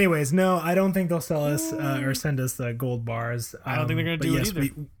 But anyways, no, I don't think they'll sell us or send us gold bars. I don't think they're gonna but do it yes, either.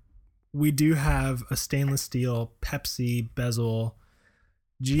 We do have a stainless steel Pepsi bezel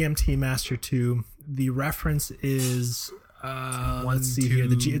GMT Master 2. The reference is let's see here.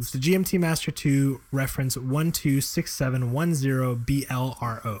 It's the GMT Master 2 reference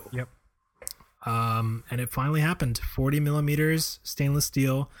 126710BLRO. Yep. And it finally happened. 40 millimeters stainless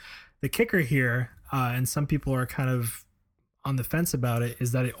steel. The kicker here, and some people are kind of on the fence about it,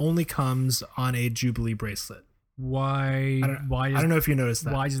 is that it only comes on a Jubilee bracelet. Why? I don't know if you noticed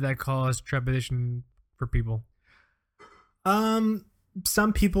that. Why does that cause trepidation for people? Some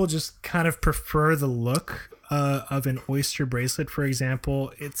people just kind of prefer the look of an oyster bracelet, for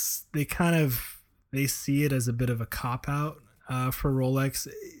example. They see it as a bit of a cop out for Rolex.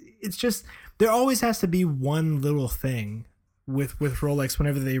 It's just there always has to be one little thing with Rolex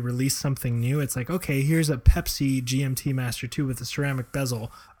whenever they release something new. It's like, okay, here's a Pepsi GMT Master 2 with a ceramic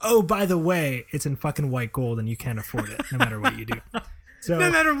bezel. Oh, by the way, it's in fucking white gold and you can't afford it no matter what you do. So No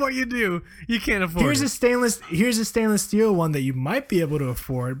matter what you do, you can't afford here's it. a stainless steel one that you might be able to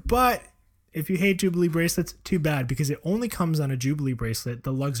afford, but if you hate Jubilee bracelets, too bad, because it only comes on a Jubilee bracelet.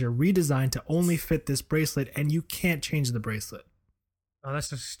 The lugs are redesigned to only fit this bracelet and you can't change the bracelet. Oh, that's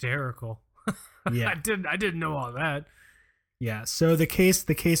hysterical. Yeah. I didn't know all that. Yeah, so the case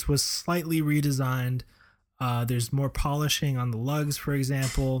was slightly redesigned. There's more polishing on the lugs, for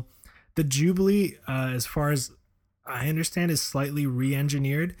example. The Jubilee, as far as I understand, is slightly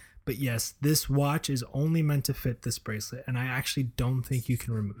re-engineered. But yes, this watch is only meant to fit this bracelet, and I actually don't think you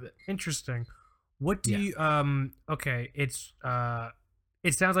can remove it. Interesting. What do you okay, it's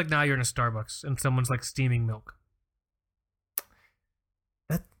it sounds like now you're in a Starbucks and someone's like steaming milk.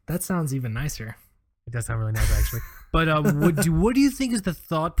 That sounds even nicer. It does sound really nice actually. But what do you think is the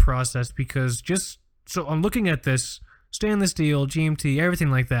thought process? Because just so I'm looking at this stainless steel, GMT,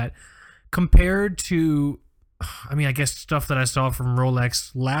 everything like that, compared to I guess stuff that I saw from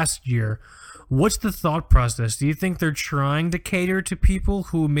Rolex last year. What's the thought process? Do you think they're trying to cater to people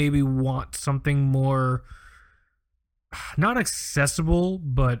who maybe want something more not accessible,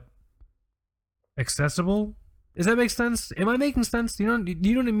 but accessible? Does that make sense? Am I making sense? You know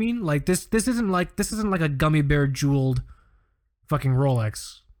what I mean? Like this isn't like a gummy bear jeweled fucking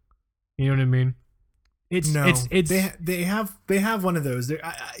Rolex. You know what I mean? It's they have one of those.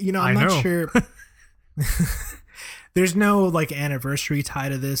 I'm not sure. There's no like anniversary tie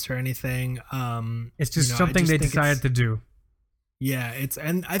to this or anything. It's just something they decided to do. Yeah,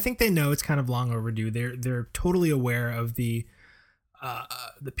 and I think they know it's kind of long overdue. They're totally aware of the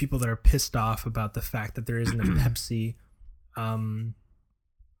people that are pissed off about the fact that there isn't a Pepsi a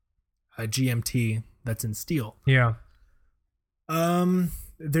GMT that's in steel. Yeah.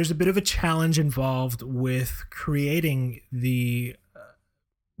 There's a bit of a challenge involved with creating the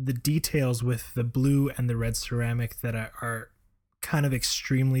details with the blue and the red ceramic that are kind of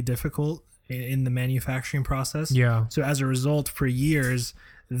extremely difficult in the manufacturing process. Yeah. So as a result, for years,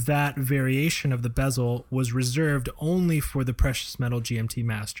 that variation of the bezel was reserved only for the precious metal GMT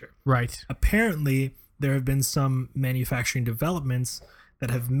Master. Right. Apparently, there have been some manufacturing developments that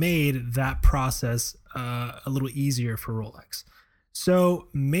have made that process a little easier for Rolex. So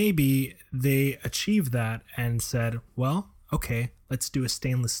maybe they achieved that and said, well, okay, let's do a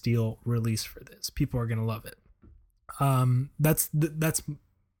stainless steel release for this. People are going to love it.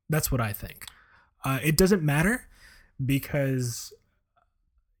 That's what I think. It doesn't matter because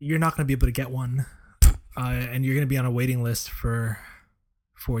you're not going to be able to get one, and you're going to be on a waiting list for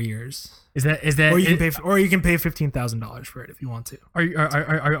 4 years. Is that or you can pay $15,000 for it if you want to.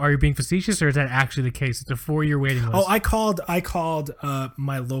 Are you being facetious, or is that actually the case? It's a 4-year waiting list. Oh, I called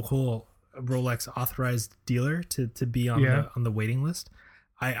my local Rolex authorized dealer to be on the waiting list.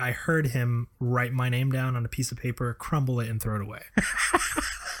 I heard him write my name down on a piece of paper, crumble it, and throw it away.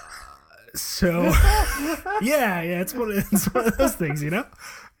 So yeah, it's one of those things, you know.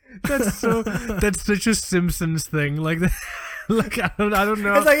 That's such a Simpsons thing. Like that. Like I don't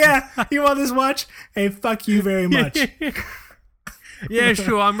know. It's like, yeah, you want this watch? Hey, fuck you very much. Yeah,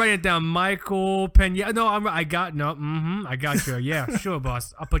 sure. I'm writing it down. Michael Pena. No, I got you. Yeah, sure,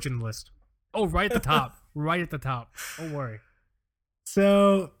 boss. I'll put you in the list. Oh, right at the top. Right at the top. Don't worry.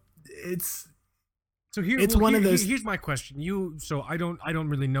 So one of those. Here's my question. I don't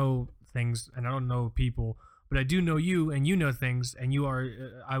really know things, and I don't know people, but I do know you, and you know things, and you are.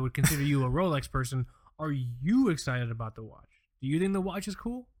 I would consider you a Rolex person. Are you excited about the watch? Do you think the watch is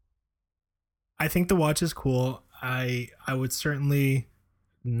cool? I think the watch is cool. I would certainly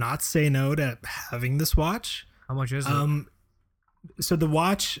not say no to having this watch. How much is it? So the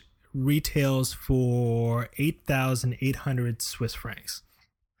watch retails for 8,800 Swiss francs,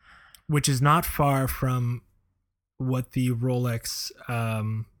 which is not far from what the Rolex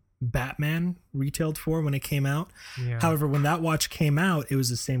Batman retailed for when it came out. Yeah. However, when that watch came out, it was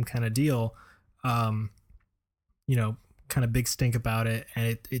the same kind of deal. Kind of big stink about it,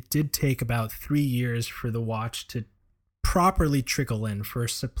 and it did take about 3 years for the watch to properly trickle in, for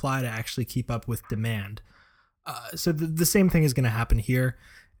supply to actually keep up with demand. So the same thing is going to happen here,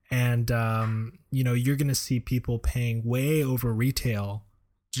 and you're going to see people paying way over retail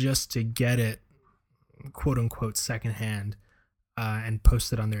just to get it, quote unquote, secondhand, and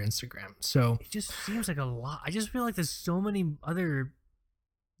post it on their Instagram. So it just seems like a lot. I just feel like there's so many other.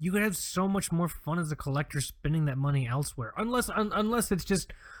 You could have so much more fun as a collector spending that money elsewhere. Unless I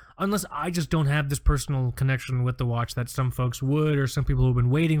just don't have this personal connection with the watch that some folks would, or some people who've been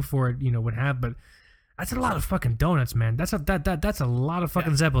waiting for it, would have. But that's a lot of fucking donuts, man. That's a lot of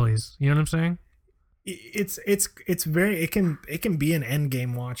fucking Zeppelis. You know what I'm saying? It's very it can be an end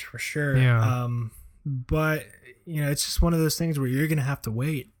game watch for sure. Yeah. But it's just one of those things where you're gonna have to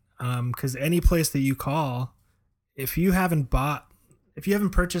wait. Because any place that you call, if you haven't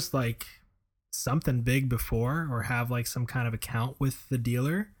purchased like something big before, or have like some kind of account with the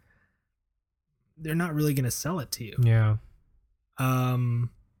dealer, they're not really going to sell it to you. Yeah. I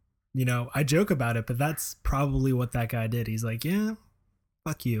joke about it, but that's probably what that guy did. He's like, yeah,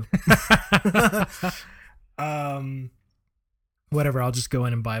 fuck you. Whatever. I'll just go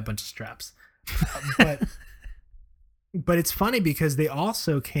in and buy a bunch of straps. But it's funny because they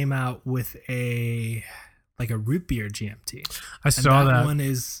also came out with a root beer GMT. I saw that.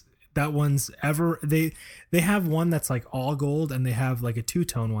 They have one that's like all gold, and they have like a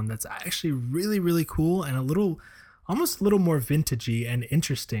two-tone one that's actually really, really cool, and almost a little more vintagey and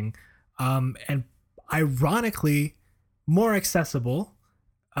interesting, and ironically more accessible,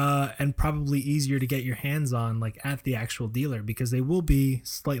 and probably easier to get your hands on like at the actual dealer, because they will be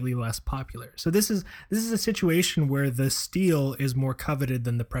slightly less popular. So this is a situation where the steel is more coveted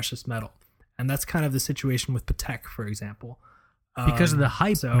than the precious metal. And that's kind of the situation with Patek, for example. Because of the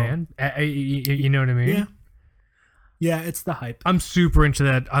hype, man. You know what I mean? Yeah, it's the hype. I'm super into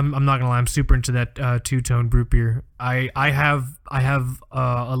that. I'm not gonna lie. I'm super into that two-tone root beer. I have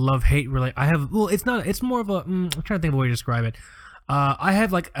a love-hate it's not. It's more of a. I'm trying to think of a way to describe it. I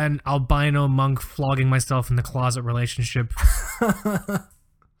have like an albino monk flogging myself in the closet relationship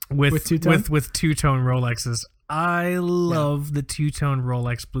with two-tone Rolexes. I love the two-tone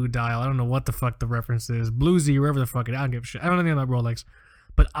Rolex blue dial. I don't know what the fuck the reference is. Bluesy, wherever the fuck it is. I don't give a shit. I don't know anything about Rolex.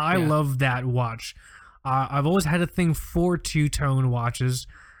 But I love that watch. I've always had a thing for two-tone watches.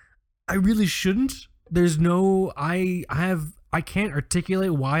 I really shouldn't. There's no... I can't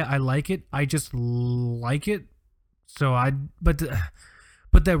articulate why I like it. I just like it. But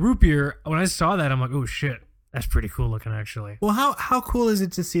that root beer, when I saw that, I'm like, oh shit. That's pretty cool looking, actually. Well, how cool is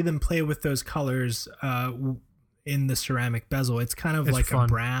it to see them play with those colors in the ceramic bezel? It's kind of like fun. A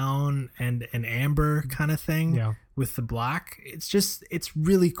brown and an amber kind of thing with the black. It's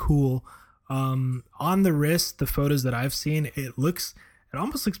really cool. On the wrist, the photos that I've seen, it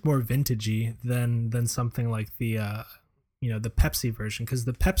almost looks more vintagey than something like the Pepsi version, because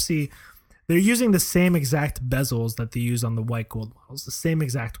the Pepsi, they're using the same exact bezels that they use on the white gold models, the same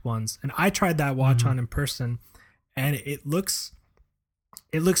exact ones. And I tried that watch on in person, and it looks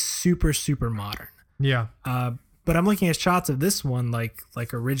super, super modern. Yeah. But I'm looking at shots of this one,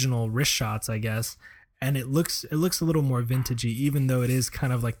 like original wrist shots, I guess, and it looks a little more vintagey, even though it is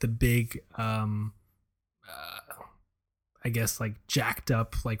kind of like the big, I guess like jacked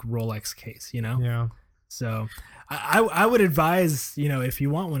up like Rolex case, you know? Yeah. So I would advise, you know, if you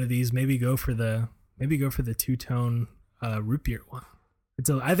want one of these, maybe go for the two-tone root beer one.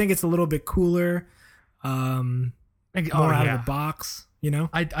 I think it's a little bit cooler, more out of the box, you know?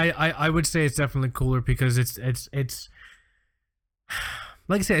 I would say it's definitely cooler because it's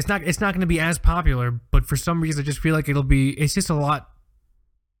like I said, it's not going to be as popular, but for some reason I just feel like it's just a lot.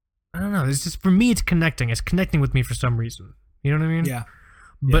 I don't know. It's just, for me, it's connecting. It's connecting with me for some reason. You know what I mean? Yeah.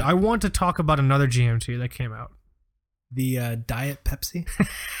 But I want to talk about another GMT that came out. The Diet Pepsi.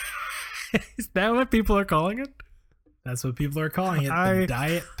 Is that what people are calling it? That's what people are calling it. The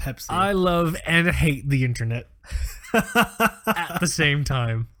Diet Pepsi. I love and hate the internet at the same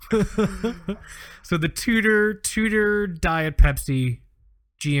time. So the Tudor Diet Pepsi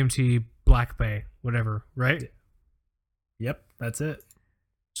GMT Black Bay, whatever, right? Yep, that's it.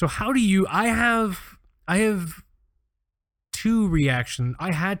 So how do you? I have two reactions.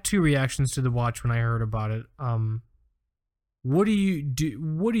 I had two reactions to the watch when I heard about it. What do you do?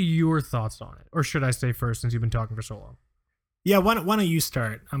 What are your thoughts on it? Or should I say first, since you've been talking for so long? Yeah, why don't you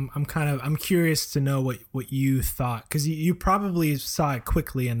start? I'm curious to know what you thought, because you probably saw it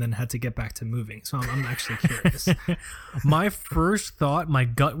quickly and then had to get back to moving. So I'm actually curious. My first thought, my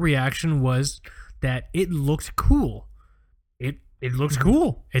gut reaction was that it looked cool. It looks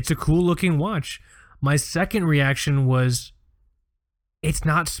cool. It's a cool looking watch. My second reaction was, it's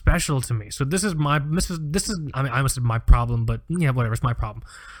not special to me. So this is I mean, I almost said my problem, but yeah, whatever, it's my problem.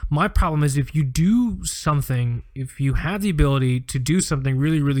 My problem is, if you do something, if you have the ability to do something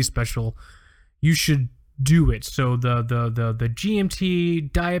really, really special, you should do it. So the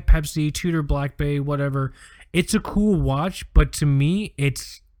GMT, Diet Pepsi, Tudor Black Bay, whatever, it's a cool watch, but to me,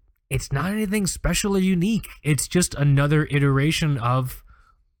 it's not anything special or unique. It's just another iteration of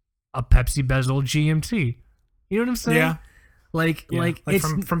a Pepsi bezel GMT. You know what I'm saying? Yeah. Like it's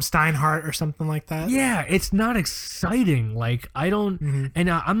from Steinhardt or something like that. Yeah, it's not exciting. Like, I don't,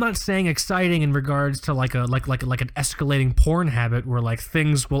 and I'm not saying exciting in regards to like an escalating porn habit where like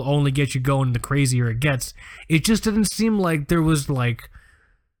things will only get you going the crazier it gets. It just didn't seem like there was like,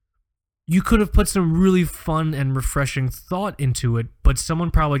 you could have put some really fun and refreshing thought into it, but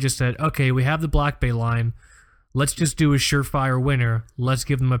someone probably just said, okay, we have the Black Bay line, let's just do a surefire winner. Let's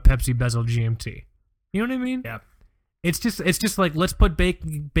give them a Pepsi bezel GMT. You know what I mean? Yeah. It's just like, let's put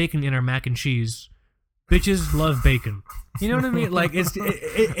bacon in our mac and cheese. Bitches love bacon. You know what I mean? Like, it's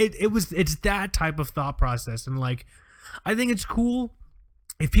that type of thought process, and like, I think it's cool.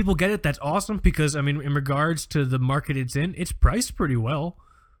 If people get it, that's awesome, because I mean, in regards to the market it's in, it's priced pretty well,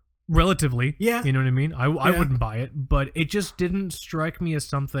 relatively. Yeah. You know what I mean? I wouldn't buy it, but it just didn't strike me as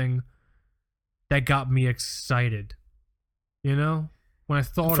something that got me excited. You know? When I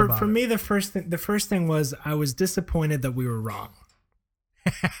thought about it. For me, the first thing was, I was disappointed that we were wrong.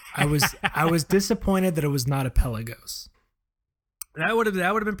 I was disappointed that it was not a Pelagos. That would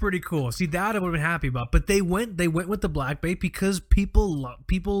have been pretty cool. See, that I would have been happy about. But they went with the Black Bay because people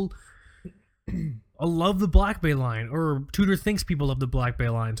love the Black Bay line, or Tudor thinks people love the Black Bay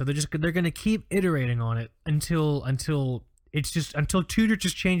line. So they're gonna keep iterating on it until Tudor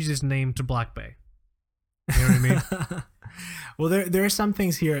just changes his name to Black Bay. You know what I mean? Well, there are some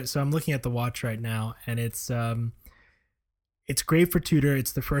things here. So I'm looking at the watch right now, and it's great for Tudor.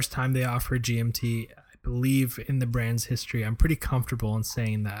 It's the first time they offer a GMT, I believe, in the brand's history. I'm pretty comfortable in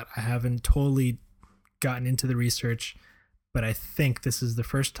saying that. I haven't totally gotten into the research, but I think this is the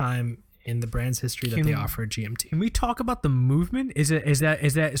first time in the brand's history that they offer a GMT. Can we talk about the movement? Is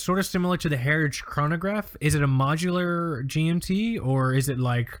that sort of similar to the Heritage Chronograph? Is it a modular GMT, or is it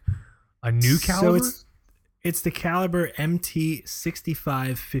like a new caliber? So it's the caliber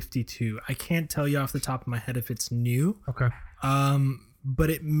MT6552. I can't tell you off the top of my head if it's new. Okay.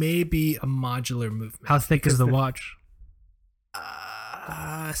 But it may be a modular movement. How thick is the watch?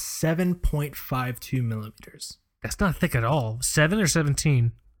 7.52 millimeters. That's not thick at all. 7 or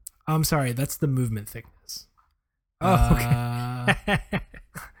 17? I'm sorry, that's the movement thickness. Oh, okay.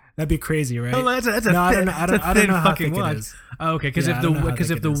 That'd be crazy, right? Oh, that's a thin how thick watch. it is. Oh, okay, because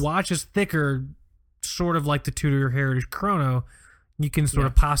if the watch is thicker, sort of like the Tudor Heritage Chrono, you can sort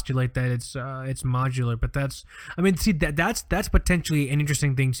of postulate that it's modular. But that's potentially an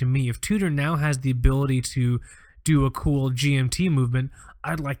interesting thing to me. If Tudor now has the ability to do a cool GMT movement,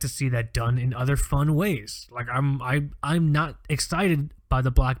 I'd like to see that done in other fun ways. Like, I'm not excited by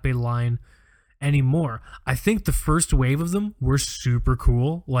the Black Bay line anymore. I think the first wave of them were super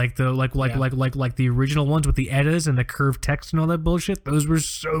cool, like the like the original ones with the eddas and the curved text and all that bullshit. Those were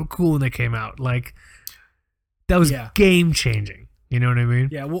so cool when they came out. Like that was game changing. You know what I mean?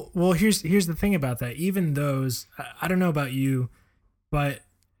 Yeah. Well, here's the thing about that. Even those, I don't know about you, but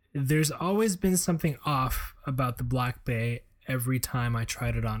there's always been something off about the Black Bay every time I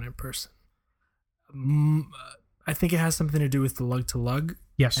tried it on in person. I think it has something to do with the lug to lug.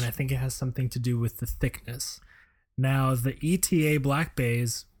 Yes. And I think it has something to do with the thickness. Now, the ETA Black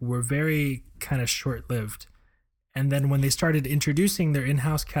Bays were very kind of short-lived. And then when they started introducing their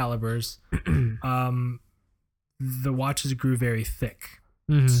in-house calibers, the watches grew very thick.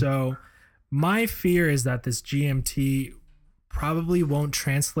 Mm-hmm. So my fear is that this GMT probably won't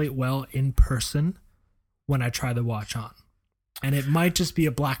translate well in person when I try the watch on. And it might just be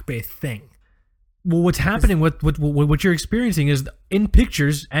a Black Bay thing. Well, what's happening, what you're experiencing is in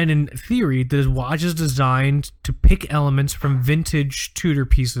pictures and in theory, the watch is designed to pick elements from vintage Tudor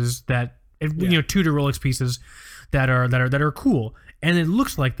pieces that, Tudor Rolex pieces that are cool, and it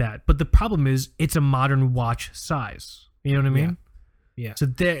looks like that. But the problem is, it's a modern watch size. You know what I mean? Yeah. So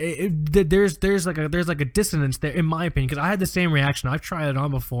there's like a dissonance there, in my opinion, because I had the same reaction. I've tried it on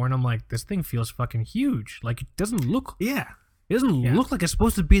before, and I'm like, this thing feels fucking huge. Like it doesn't look. Yeah. It doesn't look like it's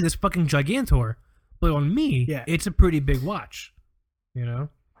supposed to be this fucking Gigantor. But on me, it's a pretty big watch, you know?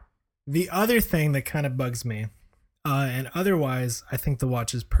 The other thing that kind of bugs me, and otherwise, I think the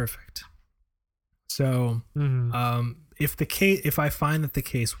watch is perfect. So, if I find that the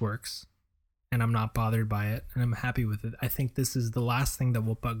case works, and I'm not bothered by it, and I'm happy with it, I think this is the last thing that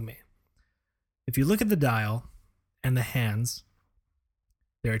will bug me. If you look at the dial and the hands,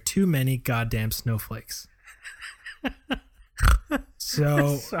 there are too many goddamn snowflakes.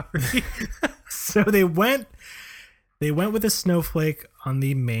 So sorry. So they went with a snowflake on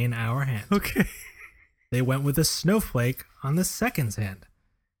the main hour hand. Okay. They went with a snowflake on the seconds hand.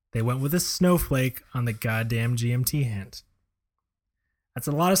 They went with a snowflake on the goddamn GMT hand. That's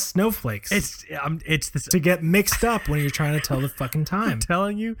a lot of snowflakes. It's this to get mixed up when you're trying to tell the fucking time.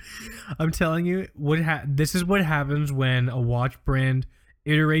 I'm telling you this is what happens when a watch brand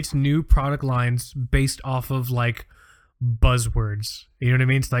iterates new product lines based off of like buzzwords. You know what I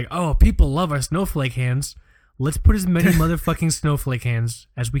mean? It's like, oh, people love our snowflake hands. Let's put as many motherfucking snowflake hands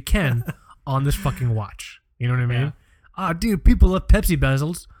as we can on this fucking watch. You know what I mean? Ah, dude, people love Pepsi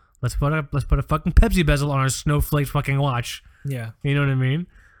bezels. Let's put a fucking Pepsi bezel on our snowflake fucking watch. Yeah. You know what I mean?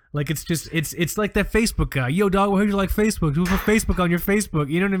 Like it's just it's like that Facebook guy. Yo, dog, why do you like Facebook? Do Facebook on your Facebook.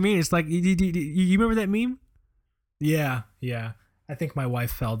 You know what I mean? It's like you remember that meme? Yeah. I think my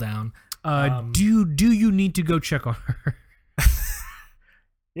wife fell down. Do you need to go check on her?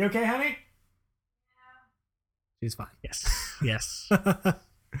 You okay, honey? Yeah. She's fine. Yes.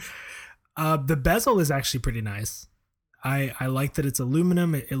 The bezel is actually pretty nice. I like that it's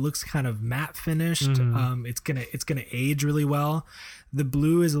aluminum. It looks kind of matte finished. Mm-hmm. It's gonna age really well. The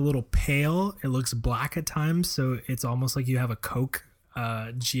blue is a little pale. It looks black at times, so it's almost like you have a Coke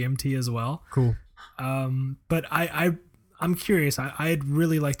GMT as well. Cool. But I'm curious. I'd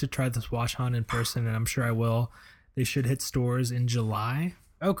really like to try this watch on in person, and I'm sure I will. They should hit stores in July.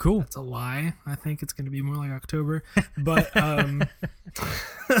 Oh, cool. That's a lie. I think it's going to be more like October. But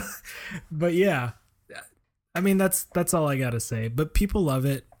but yeah. I mean, that's all I got to say. But people love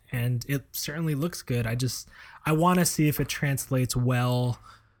it, and it certainly looks good. I want to see if it translates well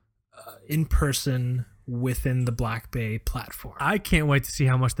in person within the Black Bay platform. I can't wait to see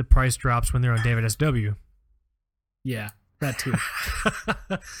how much the price drops when they're on David SW. Yeah. That too.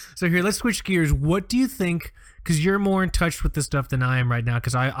 So here, let's switch gears. What do you think? Because you're more in touch with this stuff than I am right now.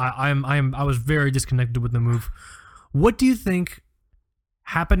 Because I was very disconnected with the move. What do you think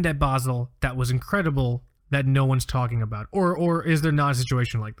happened at Basel that was incredible that no one's talking about, or is there not a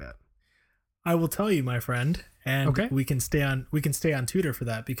situation like that? I will tell you, my friend, and we can stay on Tudor for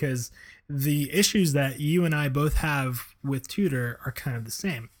that, because the issues that you and I both have with Tudor are kind of the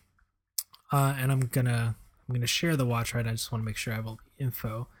same. And I'm gonna share the watch, right? I just want to make sure I have all the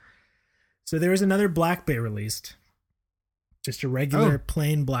info. So there was another Black Bay released. Just a regular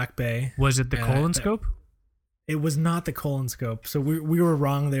plain Black Bay. Was it the colon scope? It was not the colon scope. So we were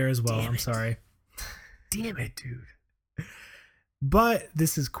wrong there as well. I'm sorry. Damn it, dude. But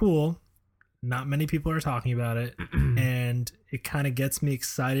this is cool. Not many people are talking about it. And it kind of gets me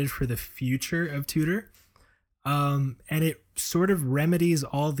excited for the future of Tudor. And it sort of remedies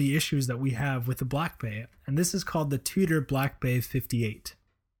all the issues that we have with the Black Bay. And this is called the Tudor Black Bay 58.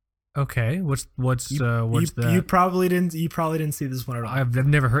 Okay, what's that? You probably didn't see this one at all. I've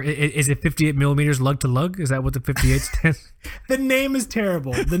never heard. Is it 58 millimeters lug to lug? Is that what the 58 stands? The name is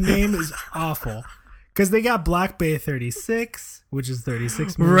terrible. The name is awful. Because they got Black Bay 36, which is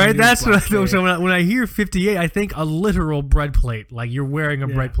 36 millimeters. Right, that's Black what. Bay. So when I hear 58, I think a literal bread plate, like you're wearing a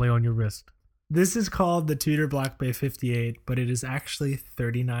Yeah. bread plate on your wrist. This is called the Tudor Black Bay 58, but it is actually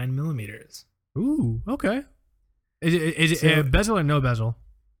 39 millimeters. Ooh, okay. Is So- it bezel or no bezel?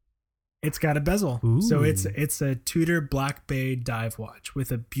 It's got a bezel. Ooh. So it's a Tudor Black Bay dive watch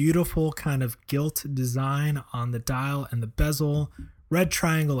with a beautiful kind of gilt design on the dial and the bezel, red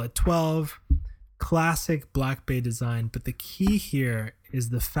triangle at 12, classic Black Bay design. But the key here is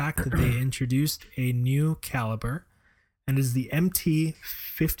the fact that they introduced a new caliber, and is the MT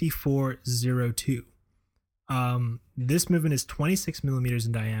 5402. This movement is 26 millimeters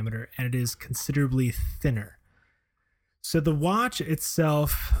in diameter, and it is considerably thinner. So the watch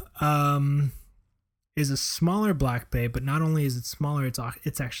itself is a smaller Black Bay, but not only is it smaller, it's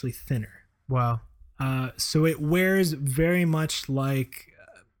actually thinner. Wow. So it wears very much like,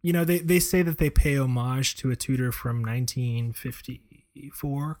 they say that they pay homage to a Tudor from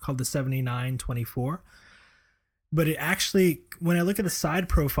 1954 called the 7924. But it actually, when I look at the side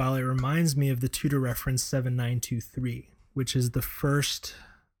profile, it reminds me of the Tudor reference 7923, which is the first,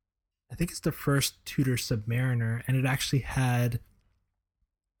 I think it's the first Tudor Submariner, and it actually had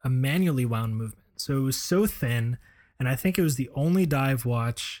a manually wound movement. So it was so thin, and I think it was the only dive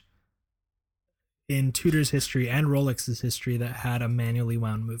watch in Tudor's history and Rolex's history that had a manually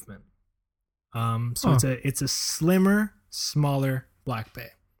wound movement. It's a slimmer, smaller Black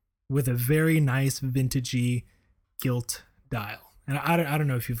Bay with a very nice vintagey gilt dial. And I don't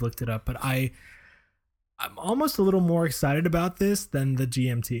know if you've looked it up, but I'm almost a little more excited about this than the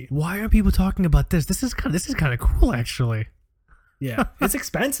GMT. Why are people talking about this? This is kind of cool, actually. Yeah, it's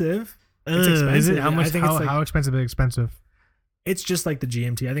expensive. It's Is expensive. it? How much? I think How expensive is it expensive? it's just like the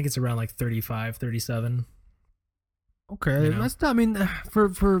GMT. I think it's around like 35, 37. Okay, You know? that's not. I mean,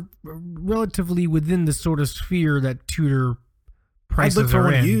 for relatively within the sort of sphere that Tudor prices I'd look for are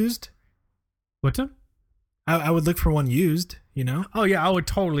one in. used. What's up? I would look for one used. Oh yeah, I would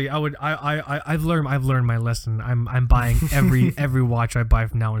totally. I've learned my lesson. I'm buying every watch I buy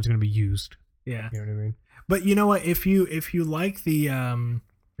from now on is going to be used. Yeah. You know what I mean? But you know what? If you like the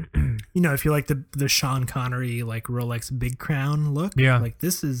if you like the Sean Connery like Rolex Big Crown look, Yeah. like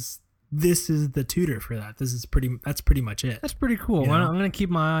this is the Tudor for that. That's pretty much it. That's pretty cool. You know? I'm going to keep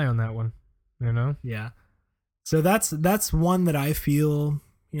my eye on that one. You know? Yeah. So that's one that I feel,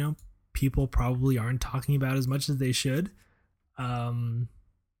 people probably aren't talking about as much as they should. And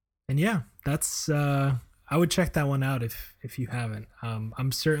yeah, that's I would check that one out if you haven't.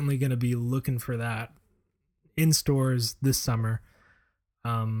 I'm certainly going to be looking for that in stores this summer.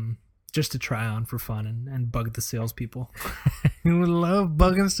 Just to try on for fun and bug the salespeople. You would love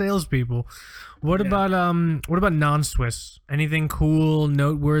bugging salespeople. What about non-Swiss? Anything cool,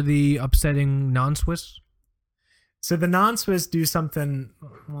 noteworthy, upsetting non-Swiss? So the non-Swiss do something.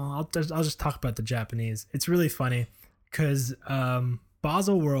 Well, I'll just talk about the Japanese. It's really funny because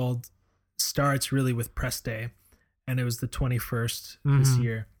Basel World starts really with Press Day, and it was the 21st this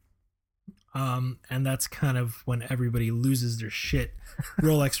year. And that's kind of when everybody loses their shit.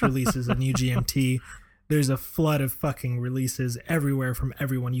 Rolex releases a new GMT. There's a flood of fucking releases everywhere from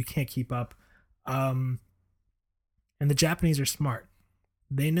everyone. You can't keep up. And the Japanese are smart.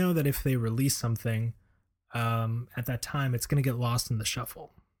 They know that if they release something at that time, it's going to get lost in the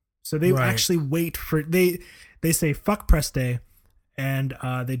shuffle. So they actually wait for, they say fuck Press Day, and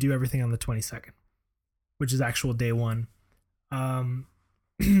they do everything on the 22nd, which is actual day one.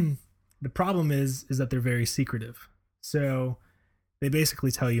 The problem is that they're very secretive. So they basically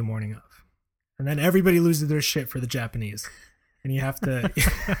tell you morning of. And then everybody loses their shit for the Japanese. And you have to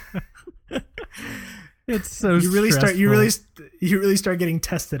It's so you really stressful. you really start getting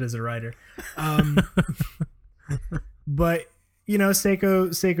tested as a writer. But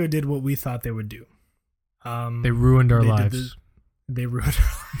Seiko did what we thought they would do. They ruined our they did lives. They ruined our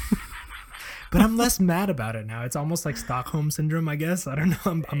lives. But I'm less mad about it now. It's almost like Stockholm syndrome, I guess. I don't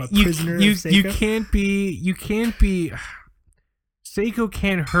know. I'm a prisoner of Seiko. You can't be. Seiko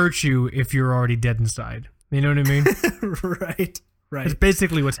can't hurt you if you're already dead inside. You know what I mean? Right. It's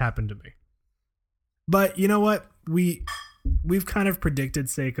basically what's happened to me. But you know what? We've kind of predicted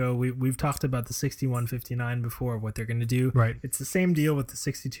Seiko. We've talked about the 6159 before, what they're going to do. Right. It's the same deal with the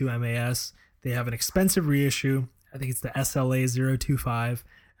 62 MAS. They have an expensive reissue. I think it's the SLA 025.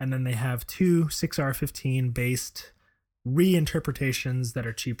 And then they have two 6R15 based reinterpretations that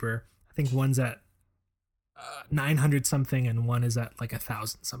are cheaper. I think one's at 900 something, and one is at like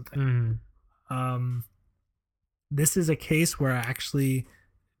 1,000 something. This is a case where I actually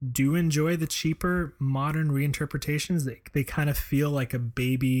do enjoy the cheaper modern reinterpretations. They kind of feel like a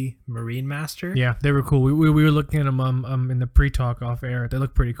baby Marine Master. Yeah, they were cool. We were looking at them in the pre-talk off air. They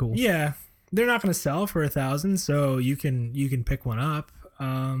look pretty cool. Yeah, they're not going to sell for 1,000, so you can pick one up.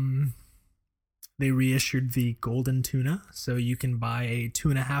 They reissued the Golden Tuna, so you can buy a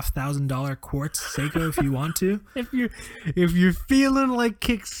 $2,500 quartz Seiko if you want to. If you're feeling like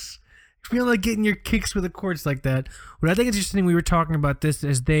kicks, feel like getting your kicks with a quartz like that. What I think is interesting, we were talking about this,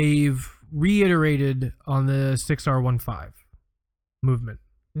 is they've reiterated on the 6R15 movement.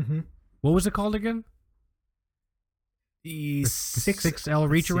 Mm-hmm. What was it called again? The 6L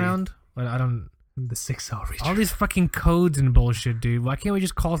reach around? I don't. The 6L reach. All these fucking codes and bullshit, dude. Why can't we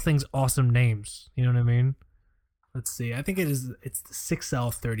just call things awesome names? You know what I mean? Let's see. I think it's the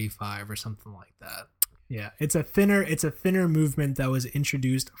 6L35 or something like that. Yeah, it's a thinner movement that was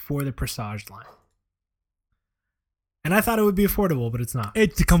introduced for the Presage line. And I thought it would be affordable, but it's not.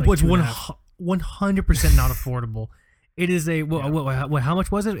 It's 100% not affordable. It is a what, how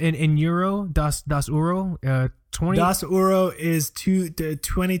much was it in euro? Das Euro 20. Das Euro is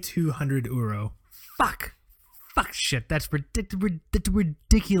 2,200 euro. Fuck shit. That's a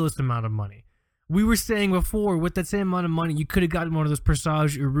ridiculous amount of money. We were saying before, with that same amount of money, you could have gotten one of those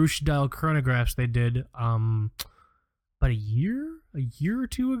Presage Urush dial chronographs they did about a year or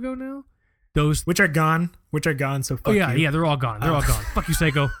two ago now. Those which are gone. So fuck yeah, they're all gone. They're all gone. Fuck you,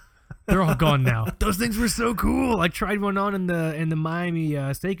 Seiko. They're all gone now. Those things were so cool. I tried one on in the Miami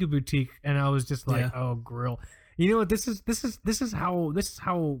Seiko boutique, and I was just like, oh, grill. You know what? This is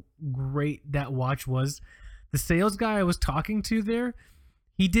how great that watch was. The sales guy I was talking to there,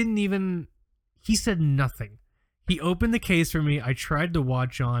 he said nothing. He opened the case for me. I tried the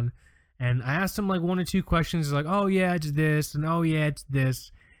watch on, and I asked him like one or two questions. He's like, oh yeah, it's this, and oh yeah, it's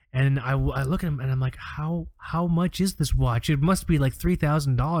this. And I look at him and I'm like, how much is this watch? It must be like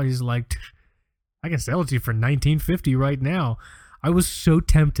 $3,000. He's like, I can sell it to you for $1,950 right now. I was so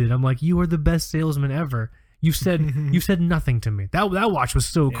tempted. I'm like, you are the best salesman ever. You said nothing to me. That watch was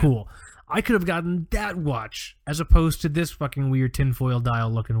so cool. I could have gotten that watch as opposed to this fucking weird tinfoil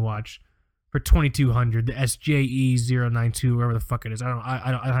dial looking watch for $2,200. The SJE092, whatever the fuck it is. I don't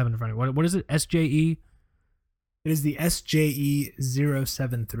have it in front of me. What is it? SJE. It is the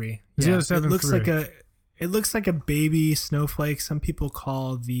SJE073. Yeah, 073. It looks like a baby snowflake. Some people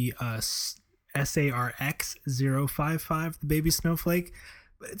call the SARX055 the baby snowflake.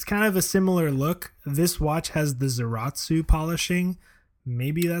 But it's kind of a similar look. This watch has the Zaratsu polishing.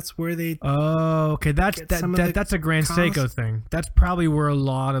 Maybe that's where they. Oh, okay. That's a Grand Seiko thing. That's probably where a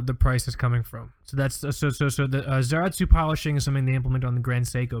lot of the price is coming from. So that's the Zaratsu polishing is something they implement on the Grand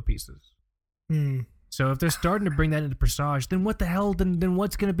Seiko pieces. So if they're starting to bring that into Presage, then what the hell? Then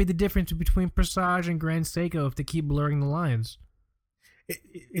what's going to be the difference between Presage and Grand Seiko if they keep blurring the lines?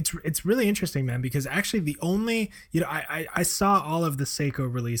 It's really interesting, man, because actually the only, I saw all of the Seiko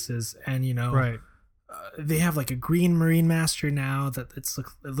releases, and right. They have like a green Marine Master now that it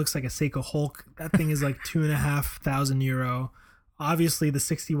looks like a Seiko Hulk. That thing is like €2,500. Obviously the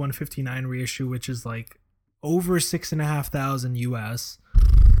 6159 reissue, which is like over €6,500 US.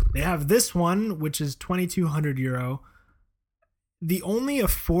 They have this one, which is €2,200. The only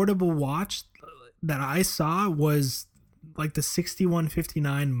affordable watch that I saw was like the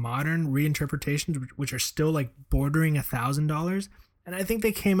 6159 modern reinterpretations, which are still like bordering $1,000. And I think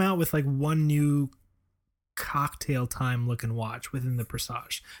they came out with like one new cocktail time looking watch within the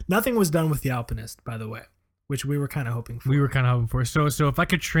Presage. Nothing was done with the Alpinist, by the way, which we were kind of hoping for. So if I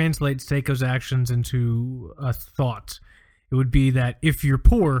could translate Seiko's actions into a thought, it would be that if you're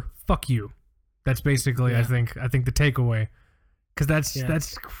poor, fuck you. That's basically, I think the takeaway, because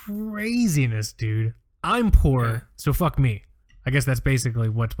that's craziness, dude. I'm poor, so fuck me. I guess that's basically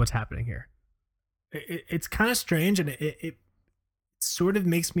what's happening here. It's kind of strange, and it sort of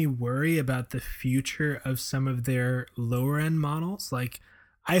makes me worry about the future of some of their lower end models. Like,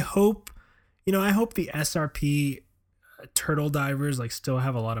 I hope the SRP turtle divers like still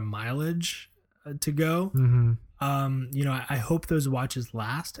have a lot of mileage to go. Mm-hmm. I hope those watches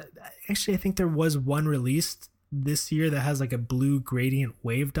last. Actually, I think there was one released this year that has like a blue gradient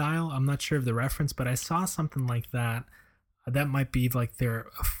wave dial. I'm not sure of the reference, but I saw something like that. That might be like their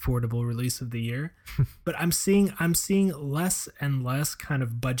affordable release of the year. But I'm seeing less and less kind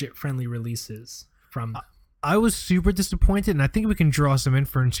of budget friendly releases from them. I was super disappointed, and I think we can draw some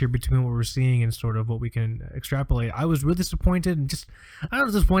inference here between what we're seeing and sort of what we can extrapolate. I was really disappointed, and I don't know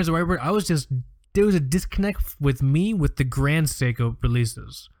if disappointed is the right word. There was a disconnect with me with the Grand Seiko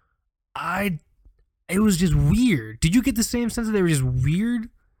releases. it was just weird. Did you get the same sense that they were just weird?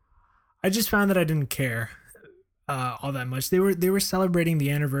 I just found that I didn't care all that much. They were celebrating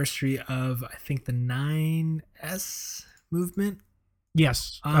the anniversary of, I think, the 9S movement.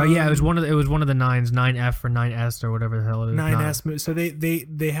 Yes. Yeah, it was one of the 9s, 9F or 9S or whatever the hell it is. 9S. So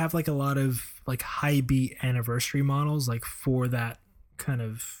they have like a lot of like high beat anniversary models like for that kind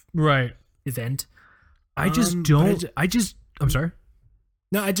of right event. I'm sorry.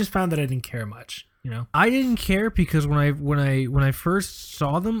 No, I just found that I didn't care much. You know, I didn't care because when I first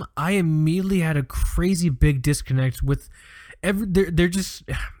saw them, I immediately had a crazy big disconnect with they're just.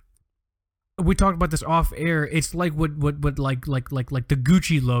 We talked about this off air. It's like what like the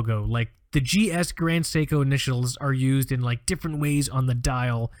Gucci logo. Like the GS Grand Seiko initials are used in like different ways on the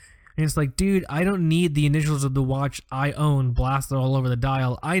dial. And it's like, dude, I don't need the initials of the watch I own blasted all over the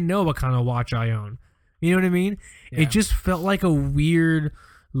dial. I know what kind of watch I own. You know what I mean? Yeah. It just felt like a weird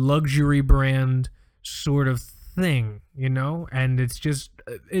luxury brand sort of thing, you know? And it's just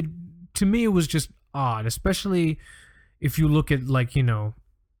to me it was just odd, especially if you look at like, you know,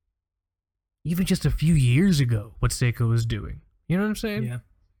 even just a few years ago, what Seiko was doing. You know what I'm saying?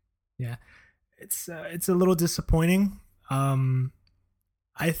 Yeah. It's a little disappointing.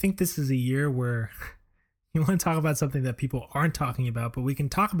 I think this is a year where you want to talk about something that people aren't talking about, but we can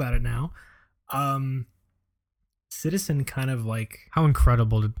talk about it now. Citizen kind of like... How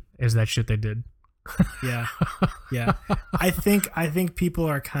incredible is that shit they did? Yeah. I think people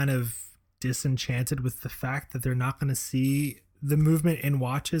are kind of disenchanted with the fact that they're not going to see the movement in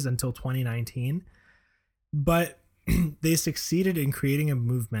watches until 2019, but they succeeded in creating a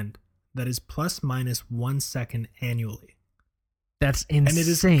movement that is plus minus 1 second annually. That's insane. And it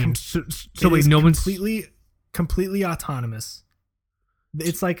is completely autonomous.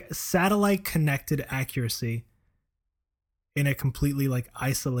 It's like satellite connected accuracy in a completely like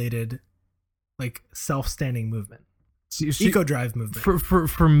isolated, like self-standing movement. Eco drive movement.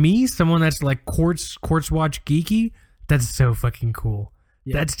 For me, someone that's like quartz watch geeky, that's so fucking cool.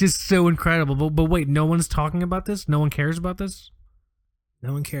 Yeah. That's just so incredible. But wait, no one's talking about this? No one cares about this?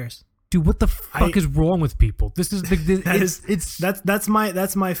 No one cares. Dude, what the fuck is wrong with people? This is that's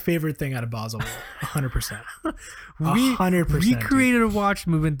my favorite thing out of Basel. 100%. 100%. We created a watch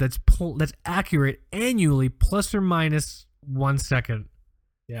movement that's accurate annually plus or minus 1 second.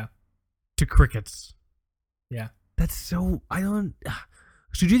 Yeah. To crickets. Yeah. That's so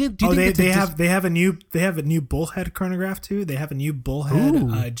So do you think they have a new bullhead chronograph too? They have a new bullhead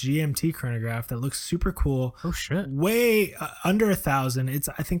GMT chronograph that looks super cool. Oh shit! Way under 1,000.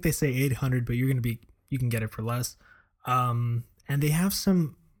 I think they say 800, but you can get it for less. And they have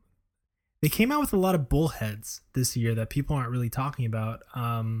some. They came out with a lot of bullheads this year that people aren't really talking about.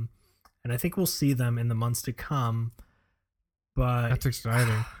 And I think we'll see them in the months to come. But that's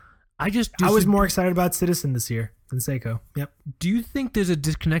exciting. I was more excited about Citizen this year than Seiko. Yep. Do you think there's a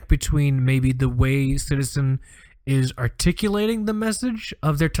disconnect between maybe the way Citizen is articulating the message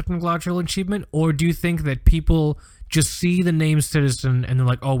of their technological achievement, or do you think that people just see the name Citizen and they're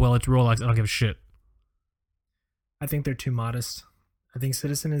like, oh, well, it's Rolex, I don't give a shit? I think they're too modest. I think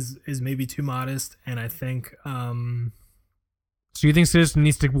Citizen is maybe too modest, and I think... So you think Citizen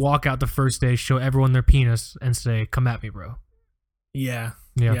needs to walk out the first day, show everyone their penis, and say, come at me, bro? Yeah,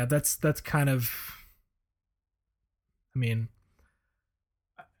 that's kind of... I mean,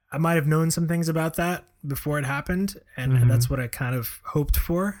 I might have known some things about that before it happened, and that's what I kind of hoped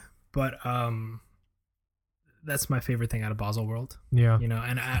for, but that's my favorite thing out of Basel World. Yeah. You know,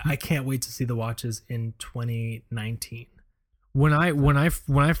 and I can't wait to see the watches in 2019. When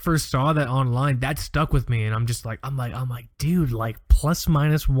I first saw that online, that stuck with me, and I'm like, dude, like plus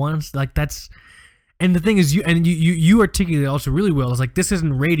minus ones, like that's... And the thing is, you articulate it also really well. It's like, this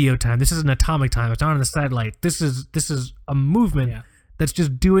isn't radio time. This isn't atomic time. It's not on the satellite. This is a movement that's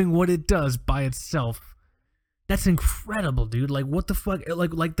just doing what it does by itself. That's incredible, dude. Like, what the fuck?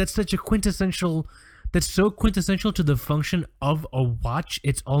 Like that's such a quintessential. That's so quintessential to the function of a watch.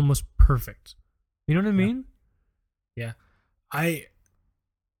 It's almost perfect. You know what I mean? Yeah.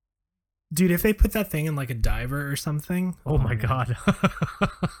 Dude, if they put that thing in like a diver or something, oh my god!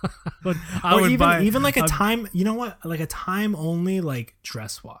 Or even like a time, you know what? Like a time only like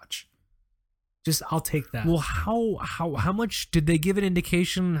dress watch. Just I'll take that. Well, how much did they give an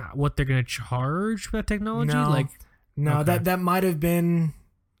indication what they're gonna charge for that technology? No, okay. that might have been.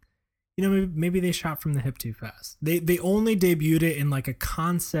 You know, maybe they shot from the hip too fast. They only debuted it in like a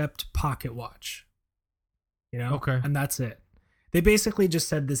concept pocket watch. You know, okay, and that's it. They basically just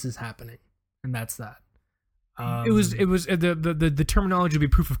said this is happening, and that's that. It was the terminology would be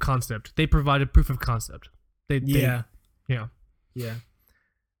proof of concept. They provided proof of concept. Yeah.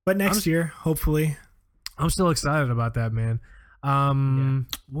 But next year, hopefully, I'm still excited about that, man.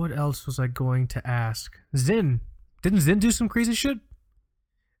 What else was I going to ask? Zyn. Didn't Zyn do some crazy shit?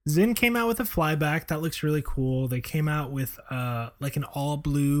 Zyn came out with a flyback that looks really cool. They came out with like an all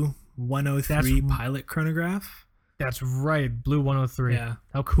blue 103 pilot chronograph. That's right, Blue 103. Yeah.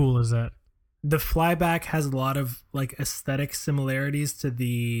 How cool is that? The flyback has a lot of like aesthetic similarities to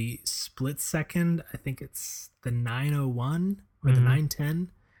the split second. I think it's the 901 or the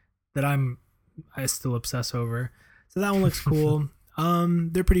 910 that I still obsess over. So that one looks cool.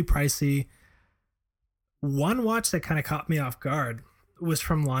 They're pretty pricey. One watch that kind of caught me off guard was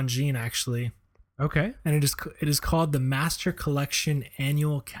from Longines, actually. Okay. And it is called the Master Collection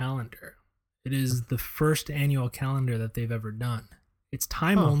Annual Calendar. It is the first annual calendar that they've ever done. It's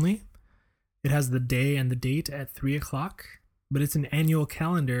time only. It has the day and the date at 3:00, but it's an annual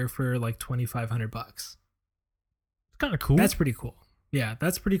calendar for like $2,500. It's kind of cool. That's pretty cool. Yeah,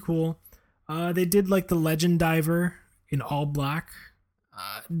 that's pretty cool. They did like the Legend Diver in all black.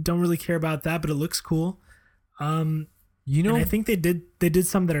 Don't really care about that, but it looks cool. And I think they did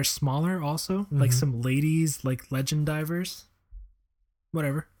some that are smaller also, like some ladies like Legend Divers.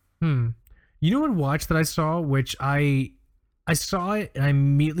 Whatever. You know what watch that I saw, which I saw it and I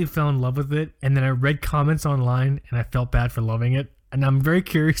immediately fell in love with it, and then I read comments online and I felt bad for loving it, and I'm very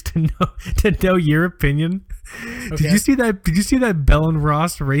curious to know your opinion. Okay. Did you see that Bell and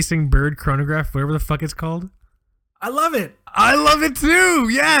Ross Racing Bird chronograph, whatever the fuck it's called? I love it. I love it too.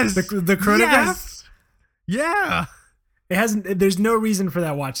 Yes. The chronograph? Yes. Yeah. There's no reason for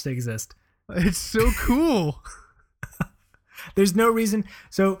that watch to exist. It's so cool. There's no reason.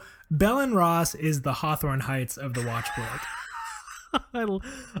 So Bell and Ross is the Hawthorne Heights of the watch world. I love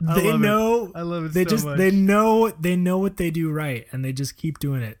it They so much. they know what they do right, and they just keep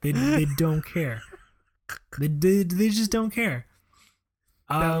doing it. They don't care. They just don't care.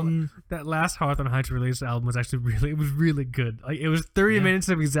 That last Hawthorne Heights release album was actually really good. Like, it was 30 minutes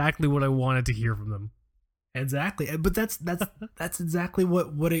of exactly what I wanted to hear from them. Exactly, but that's exactly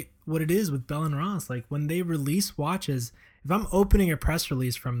what it is with Bell and Ross. Like, when they release watches, if I'm opening a press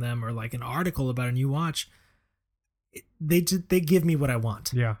release from them or like an article about a new watch, they give me what I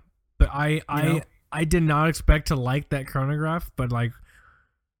want. Yeah, but I did not expect to like that chronograph, but like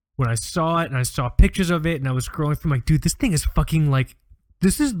when I saw it and I saw pictures of it and I was scrolling through, I'm like, dude, this thing is fucking like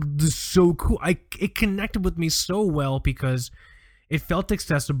this is so cool. It connected with me so well because it felt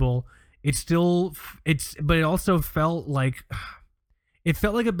accessible. But it also felt like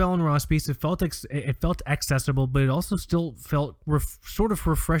a Bell and Ross piece. It felt accessible, but it also still felt sort of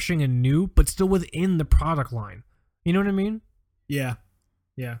refreshing and new, but still within the product line. You know what I mean? Yeah.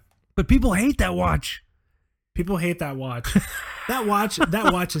 But people hate that watch. People hate that watch. that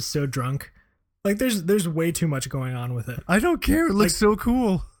watch is so drunk. Like, there's way too much going on with it. I don't care. It looks so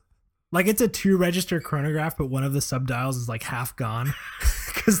cool. Like, it's a 2-register chronograph, but one of the subdials is like half gone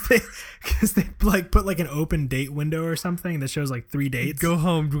because they like put like an open date window or something that shows like 3 dates. Go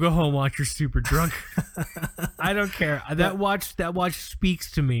home, watch. You're super drunk. I don't care. That watch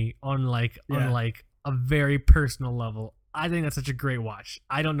speaks to me on a very personal level. I think that's such a great watch.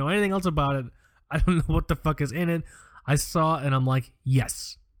 I don't know anything else about it. I don't know what the fuck is in it. I saw it and I'm like,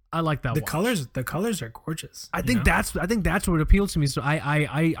 yes. I like that. The colors are gorgeous. I think that's what appeals to me. So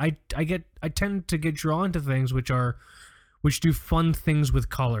I tend to get drawn to things which do fun things with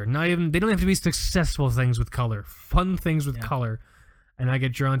color. They don't have to be successful things with color. Fun things with color, and I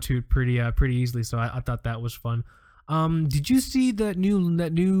get drawn to it pretty easily. So I thought that was fun. Did you see that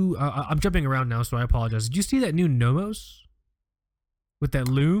new? I'm jumping around now, so I apologize. Did you see that new Nomos? With that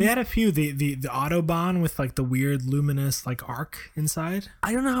loom? They had a few. The Autobahn with like the weird luminous like arc inside.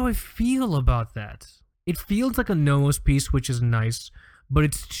 I don't know how I feel about that. It feels like a Nomos piece, which is nice, but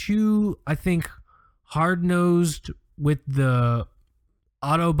it's too, I think, hard-nosed with the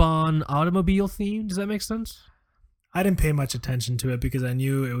Autobahn automobile theme. Does that make sense? I didn't pay much attention to it because I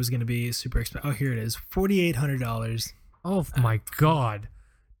knew it was going to be super expensive. Oh, here it is. $4,800. Oh my God.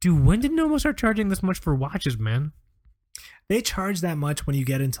 Dude, when did Nomos start charging this much for watches, man? They charge that much when you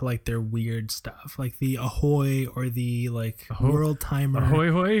get into like their weird stuff, like the Ahoy or the like World Timer.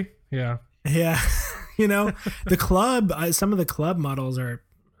 Ahoy? Yeah. Yeah. You know, the club, some of the club models are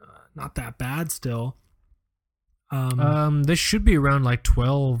not that bad still. This should be around like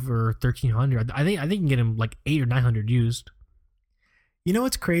 12 or 1300. I think you can get them like 800 or 900 used. You know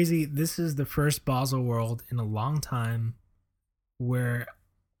what's crazy? This is the first Basel World in a long time where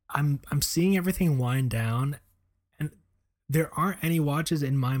I'm seeing everything wind down. There aren't any watches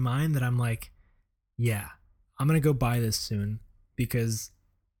in my mind that I'm like, yeah, I'm going to go buy this soon because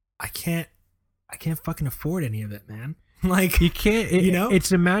I can't fucking afford any of it, man. Like, You can't.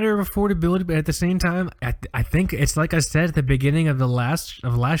 It's a matter of affordability, but at the same time, I think it's like I said at the beginning of the last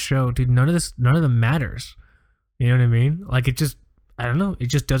show, dude. None of them matters. You know what I mean? Like it just, I don't know. It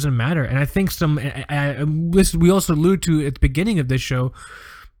just doesn't matter. And I think we also allude to at the beginning of this show,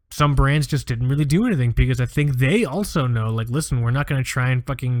 some brands just didn't really do anything because I think they also know, like, listen, we're not going to try and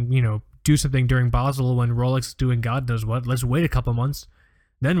fucking, do something during Basel when Rolex is doing God knows what. Let's wait a couple months,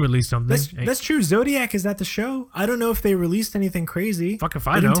 then release something. That's true. Zodiac is at the show. I don't know if they released anything crazy. Fuck if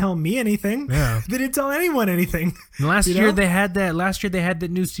I They know. didn't tell me anything. Yeah. They didn't tell anyone anything. And last year they had that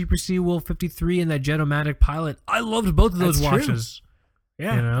new Super Seawolf 53 and that Jet-O-Matic Pilot. I loved both of those That's true. watches.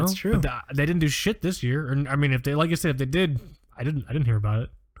 Yeah, that's true. But they didn't do shit this year. And I mean, if they, like I said, if they did, I didn't hear about it.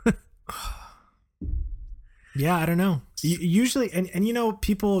 Yeah, I don't know. Usually, and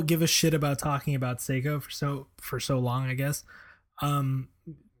people give a shit about talking about Seiko for so long, I guess.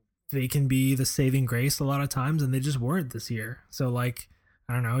 They can be the saving grace a lot of times, and they just weren't this year. So, like,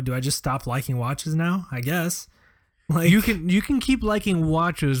 I don't know. Do I just stop liking watches now? I guess. Like, you can keep liking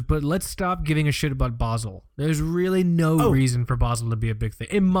watches, but let's stop giving a shit about Basel. There's really no reason for Basel to be a big thing,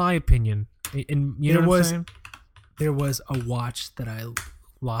 in my opinion. What I'm saying? There was a watch that I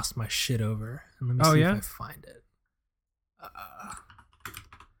lost my shit over. And let me see if I find it.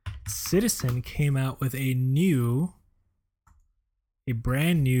 Citizen came out with a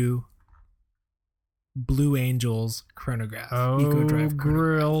brand new Blue Angels chronograph. Oh, EcoDrive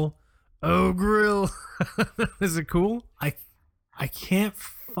grill. Oh, grill. Is it cool? I can't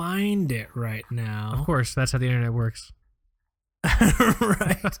find it right now. Of course, that's how the internet works.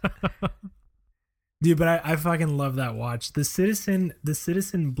 Right. Dude, but I fucking love that watch. The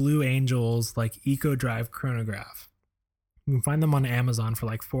Citizen Blue Angels like EcoDrive chronograph. You can find them on Amazon for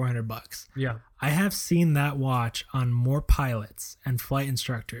like $400. Yeah. I have seen that watch on more pilots and flight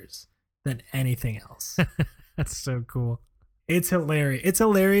instructors than anything else. That's so cool. It's hilarious. It's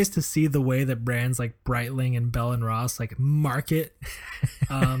hilarious to see the way that brands like Breitling and Bell and Ross like market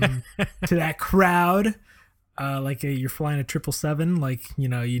to that crowd. You're flying a 777, like,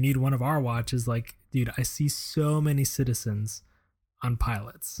 you need one of our watches. Like, dude, I see so many Citizens on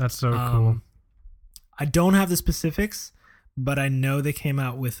pilots. That's so cool. I don't have the specifics, but I know they came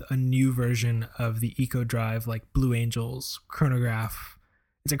out with a new version of the EcoDrive, like Blue Angels chronograph.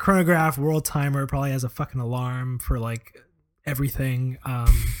 It's a chronograph, world timer, probably has a fucking alarm for like everything.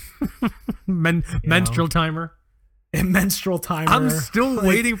 Menstrual timer. A menstrual timer. I'm still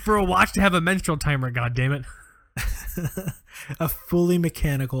waiting for a watch to have a menstrual timer, god damn it. A fully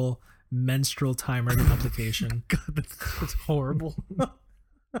mechanical menstrual timer application. God, that's horrible.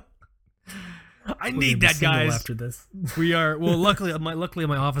 I We're need gonna be that, single guys. after this. We are. Well, luckily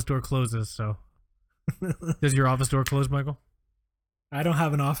my office door closes. So, does your office door close, Michael? I don't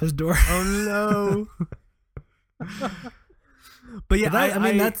have an office door. Oh no. But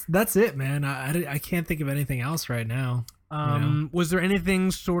yeah, that's it, man. I can't think of anything else right now. Was there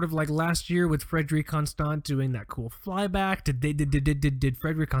anything sort of like last year with Frederic Constant doing that cool flyback? Did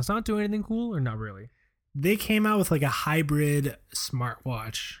Frederic Constant do anything cool or not really? They came out with like a hybrid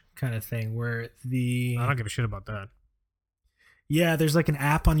smartwatch kind of thing where I don't give a shit about that. Yeah, there's like an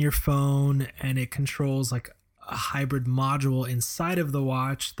app on your phone and it controls like a hybrid module inside of the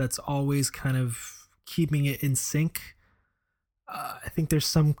watch that's always kind of keeping it in sync. I think there's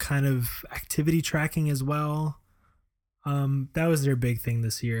some kind of activity tracking as well. That was their big thing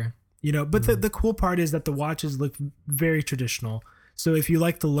this year, but the cool part is that the watches look very traditional. So if you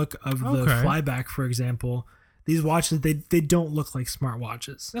like the look of the flyback, for example, these watches, they don't look like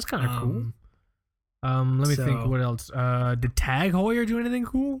smartwatches. That's kind of cool. Let me think what else. Did Tag Heuer do anything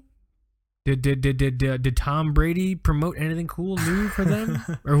cool? Did Tom Brady promote anything cool new for them?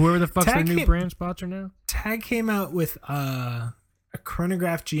 Or whoever the fuck's their new brand sponsor now? Tag came out with a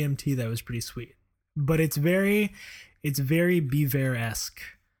chronograph GMT that was pretty sweet. But it's very Beaver-esque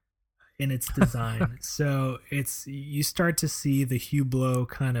in its design. So you start to see the Hublot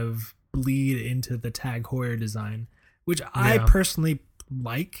kind of bleed into the Tag Heuer design, which I personally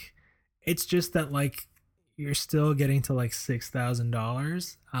like. It's just that like you're still getting to like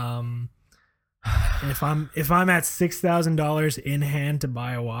 $6,000. If I'm at $6,000 in hand to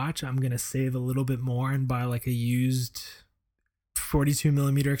buy a watch, I'm gonna save a little bit more and buy like a used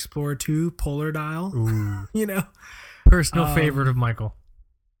 42mm Explorer 2 polar dial. Ooh. Personal favorite of Michael.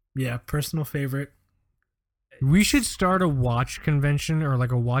 Yeah, personal favorite. We should start a watch convention or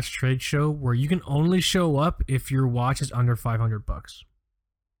like a watch trade show where you can only show up if your watch is under $500.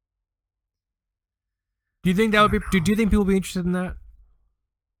 Do you think that would be? Do you think people would be interested in that?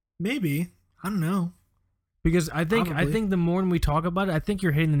 Maybe. I don't know. Because I think the more we talk about it, I think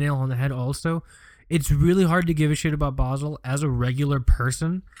you're hitting the nail on the head. Also, it's really hard to give a shit about Basel as a regular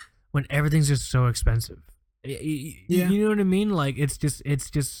person when everything's just so expensive. Yeah. You know what I mean? Like it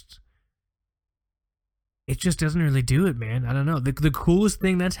just doesn't really do it, man. I don't know. The coolest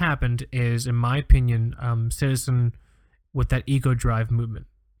thing that's happened is, in my opinion, Citizen with that Eco Drive movement,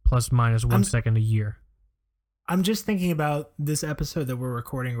 plus minus 1 second a year. I'm just thinking about this episode that we're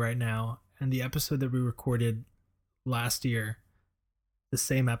recording right now and the episode that we recorded last year, the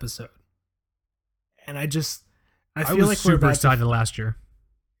same episode. And I feel was like super excited last year.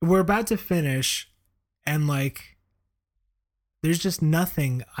 We're about to finish, and like, there's just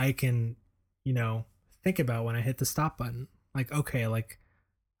nothing I can, think about when I hit the stop button. Like, okay, like,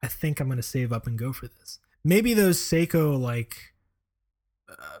 I think I'm gonna save up and go for this. Maybe those Seiko like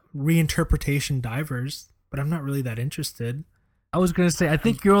reinterpretation divers, but I'm not really that interested. I was gonna say, I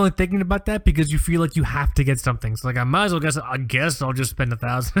think you're only thinking about that because you feel like you have to get something. So like, I might as well I guess I'll just spend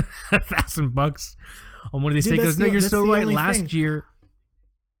 $1,000 on one of these Seikos. No, you're so right. Last year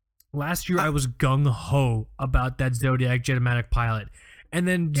I was gung ho about that Zodiac Jetamatic Pilot, and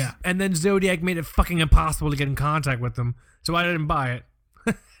then Zodiac made it fucking impossible to get in contact with them, so I didn't buy it.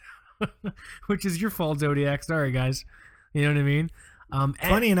 Which is your fault, Zodiac. Sorry, guys. You know what I mean?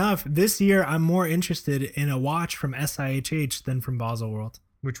 Funny enough, this year I'm more interested in a watch from SIHH than from Baselworld.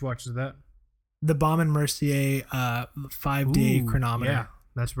 Which watch is that? The Baume & Mercier 5-day chronometer. Yeah,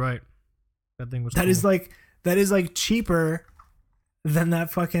 that's right. That thing was. That is like cheaper than that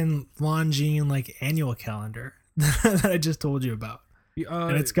fucking Longines like annual calendar that I just told you about.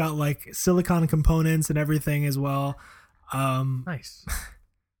 And it's got like silicon components and everything as well. Nice.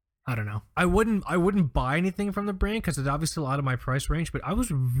 I don't know. I wouldn't buy anything from the brand because it's obviously out of my price range, but I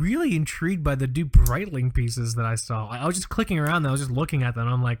was really intrigued by the new Breitling pieces that I saw. I was just clicking around, I was just looking at them,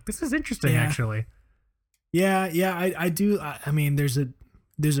 and I'm like, this is interesting, actually. Yeah, I do. I mean, there's a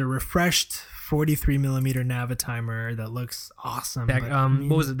refreshed 43 millimeter Navitimer that looks awesome. That,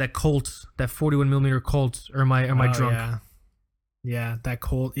 what was it? That Colt, that 41 millimeter Colt, or am I drunk? Yeah, that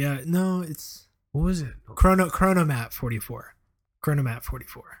Colt. Yeah, no, it's, what was it? Chronomat 44. Chronomat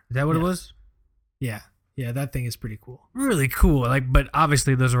 44. Is that what it was? Yeah, that thing is pretty cool. Really cool. Like, but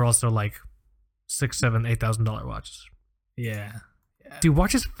obviously those are also like $6,000, $7,000, $8,000 watches. Yeah. Dude,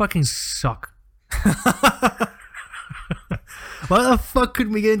 watches fucking suck. Why the fuck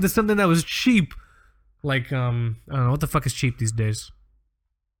couldn't we get into something that was cheap? Like, I don't know, what the fuck is cheap these days?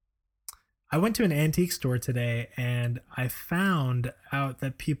 I went to an antique store today and I found out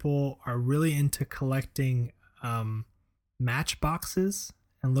that people are really into collecting matchboxes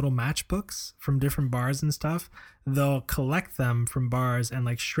and little matchbooks from different bars and stuff. They'll collect them from bars and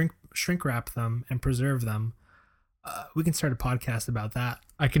like shrink wrap them and preserve them. We can start a podcast about that.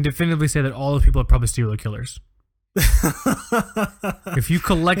 I can definitively say that all those people are probably serial killers. If you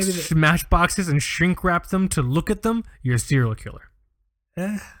collect matchboxes and shrink wrap them to look at them, you're a serial killer.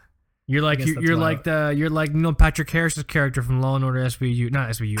 You're like Patrick Harris's character from Law and Order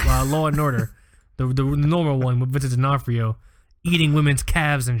Law and Order, the normal one with Vincent D'Onofrio, eating women's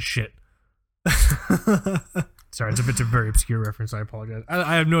calves and shit. Sorry, it's a very obscure reference. I apologize.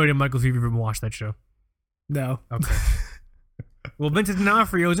 I have no idea, Michael, if you've ever watched that show. No. Okay. Well, Vincent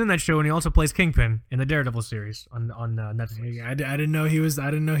D'Onofrio is in that show, and he also plays Kingpin in the Daredevil series on Netflix. I didn't know he was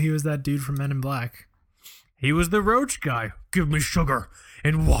that dude from Men in Black. He was the Roach guy. Give me sugar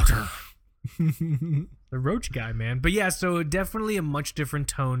and water. The Roach guy, man. But yeah, so definitely a much different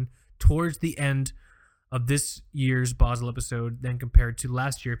tone towards the end of this year's Basel episode than compared to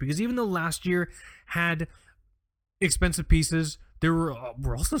last year. Because even though last year had expensive pieces, there were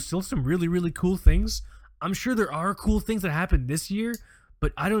also still some really, really cool things. I'm sure there are cool things that happened this year,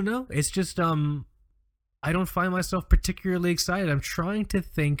 but I don't know. It's just I don't find myself particularly excited. I'm trying to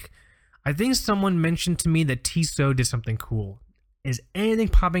think. I think someone mentioned to me that Tissot did something cool. Is anything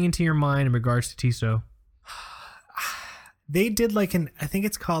popping into your mind in regards to Tissot? They did like I think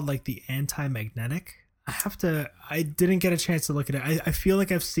it's called like the anti-magnetic. I didn't get a chance to look at it. I feel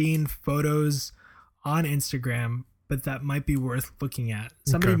like I've seen photos on Instagram, but that might be worth looking at.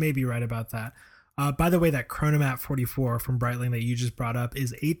 Somebody may be right about that. By the way, that Chronomat 44 from Breitling that you just brought up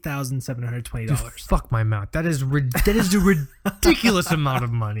is $8,720. Fuck my mouth. That is a ridiculous amount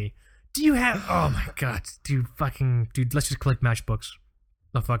of money. Do you have? Oh my god, dude! Let's just collect matchbooks.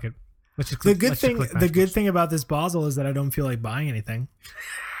 Oh fuck it. The good thing about this Basel is that I don't feel like buying anything.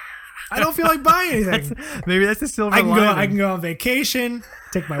 I don't feel like buying anything. Maybe that's the silver lining. I can go on vacation,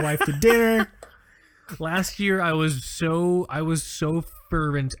 take my wife to dinner. Last year, I was so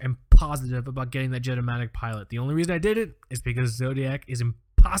fervent and positive about getting that Jetamatic Pilot. The only reason I did it is because Zodiac is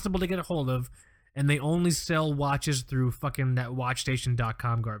impossible to get a hold of, and they only sell watches through fucking that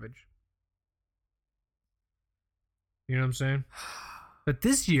watchstation.com garbage. You know what I'm saying? But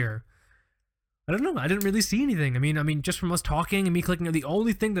this year, I don't know. I didn't really see anything. I mean, just from us talking and me clicking, the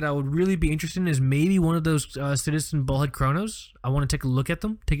only thing that I would really be interested in is maybe one of those Citizen Bullhead Chronos. I want to take a look at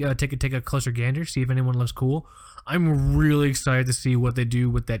them, take a closer gander, see if anyone looks cool. I'm really excited to see what they do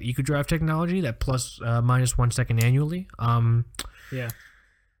with that EcoDrive technology, that plus minus 1 second annually. Yeah.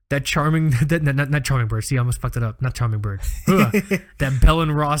 That charming, not Charming Bird. See, I almost fucked it up. Not Charming Bird. That Bell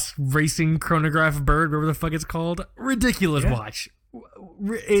and Ross racing chronograph bird, whatever the fuck it's called. Ridiculous watch.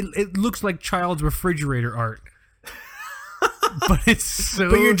 It looks like child's refrigerator art. But it's so.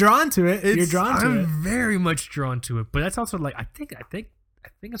 But you're drawn to it. I'm very much drawn to it. But that's also like I think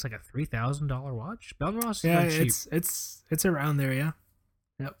it's like a $3,000 watch. Bell and Ross is very cheap. It's around there. Yeah.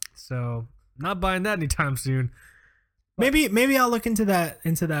 Yep. So not buying that anytime soon. Maybe I'll look into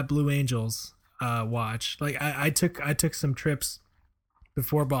that Blue Angels watch. Like I took some trips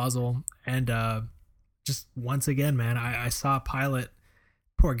before Basel, and just once again, man, I saw a pilot.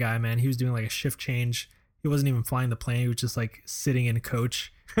 Poor guy, man. He was doing like a shift change. He wasn't even flying the plane. He was just like sitting in a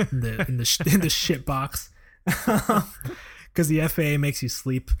coach in the shit box, because the FAA makes you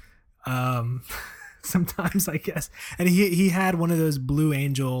sleep sometimes, I guess. And he had one of those Blue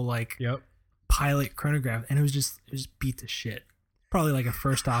Angel pilot chronograph, and it was beat to shit. Probably like a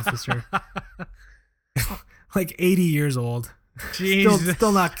first officer, like 80 years old. Jesus.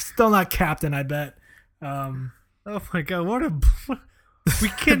 Still not captain, I bet. Oh my god, we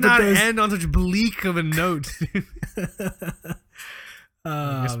cannot end on such bleak of a note.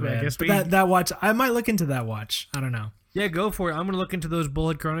 That watch, I might look into that watch. I don't know. Yeah, go for it. I'm gonna look into those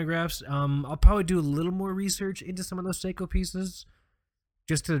Bullhead chronographs. I'll probably do a little more research into some of those Seiko pieces,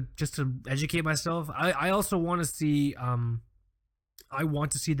 just to educate myself. I also want to see I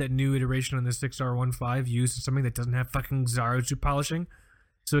want to see that new iteration on the 6R15 used in something that doesn't have fucking Zaratsu polishing,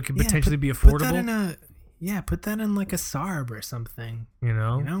 so it can potentially be affordable. Put that in like a Sarb or something.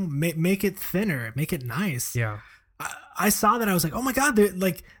 Make it thinner, make it nice. Yeah, I saw that. I was like, oh my god,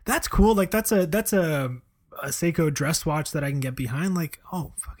 like that's cool. Like that's a Seiko dress watch that I can get behind. Like,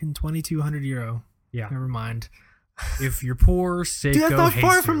 oh, fucking €2,200. Yeah, never mind. If you're poor, Seiko. Dude, that's not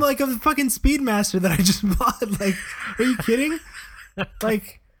far you. from like a fucking Speedmaster that I just bought. Like, are you kidding?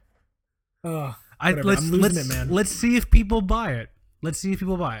 Like, oh, I'm losing it, man. Let's see if people buy it.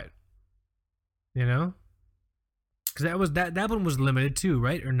 You know, because that one was limited too,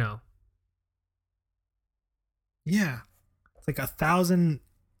 right? Or no? Yeah, it's like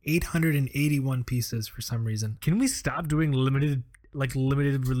 1,881 pieces for some reason. Can we stop doing limited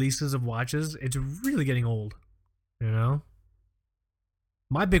releases of watches? It's really getting old. You know.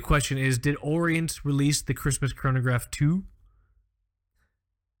 My big question is: did Orient release the Christmas Chronograph 2?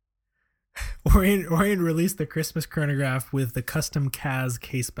 Orient released the Christmas chronograph with the custom Kaz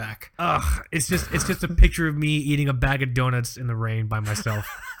caseback. Ugh, it's just a picture of me eating a bag of donuts in the rain by myself.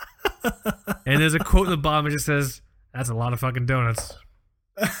 And there's a quote in the bottom that just says, "That's a lot of fucking donuts."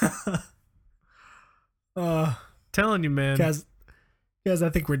 Telling you, man. Kaz, I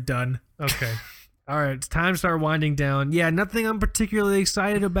think we're done. Okay. All right, it's time to start winding down. Yeah, nothing I'm particularly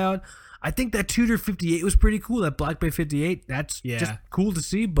excited about. I think that Tudor 58 was pretty cool. That Black Bay 58, that's just cool to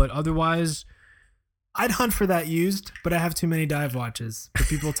see. But otherwise, I'd hunt for that used, but I have too many dive watches. But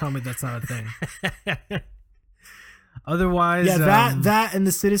people tell me that's not a thing. Otherwise, that and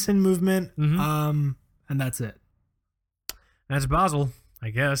the Citizen movement, and that's it. That's Basel,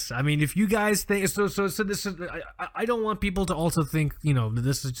 I guess. I mean, if you guys think so, this is. I don't want people to also think that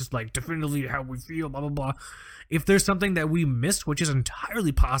this is just like definitively how we feel. Blah blah blah. If there's something that we missed, which is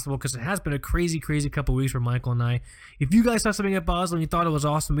entirely possible because it has been a crazy couple weeks for Michael and I. If you guys saw something at Basel and you thought it was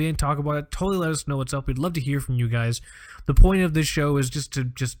awesome, we didn't talk about it, totally let us know what's up. We'd love to hear from you guys. The point of this show is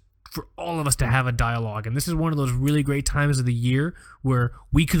just for all of us to have a dialogue. And this is one of those really great times of the year where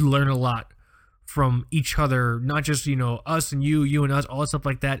we could learn a lot from each other, not just, us and you and us, all that stuff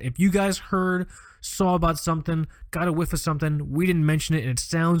like that. If you guys saw about something, got a whiff of something, we didn't mention it and it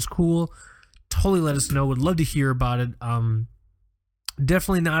sounds cool, totally let us know. Would love to hear about it.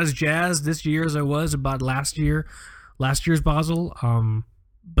 Definitely not as jazzed this year as I was about last year's Basel.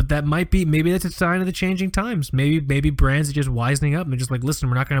 But that maybe that's a sign of the changing times. Maybe brands are just wisening up and they're just like, listen,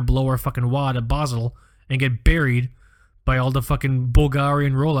 we're not going to blow our fucking wad at Basel and get buried by all the fucking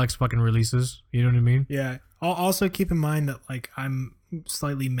Bulgarian Rolex fucking releases. You know what I mean? Yeah. I'll also keep in mind that like I'm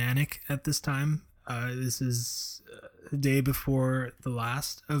slightly manic at this time. This is the day before the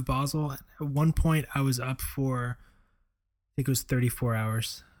last of Basel. At one point, I was up for, I think it was 34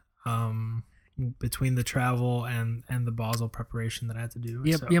 hours between the travel and the Basel preparation that I had to do.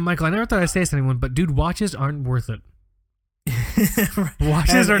 Yep. So. Yeah, Michael, I never thought I'd say this to anyone, but dude, watches aren't worth it.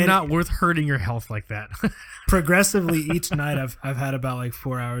 Watches are And not worth hurting your health like that. progressively each night I've had about like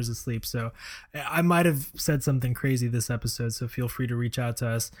 4 hours of sleep. So I might have said something crazy this episode. So feel free to reach out to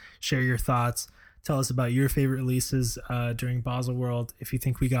us, share your thoughts, tell us about your favorite releases during Basel World. If you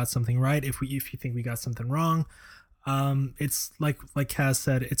think we got something right, if you think we got something wrong. It's like Kaz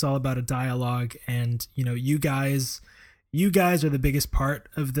said, it's all about a dialogue, and you know, you guys are the biggest part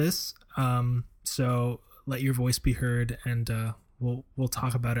of this. So let your voice be heard, and we'll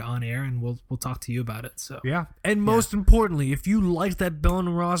talk about it on air, and we'll talk to you about it. So yeah, and most importantly, if you like that Bell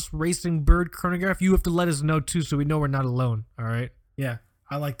and Ross racing bird chronograph, you have to let us know too, so we know we're not alone. All right. yeah,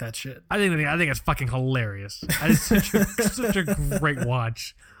 I like that shit. I think it's fucking hilarious. It's such a great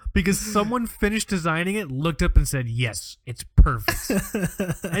watch. Because someone finished designing it, looked up and said, "Yes, it's perfect,"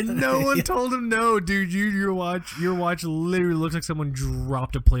 and no one told him no, dude. Your watch literally looks like someone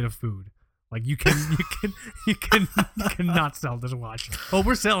dropped a plate of food. Like you cannot sell this watch. Oh,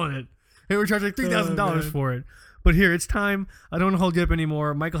 we're selling it. Hey, we're charging $3,000 for it. But here, it's time. I don't want to hold you up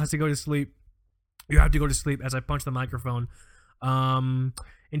anymore. Michael has to go to sleep. You have to go to sleep as I punch the microphone. In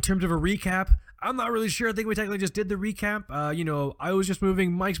terms of a recap, I'm not really sure. I think we technically just did the recap. I was just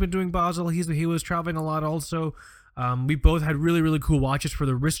moving. Mike's been doing Basel. He was traveling a lot also. We both had really, really cool watches for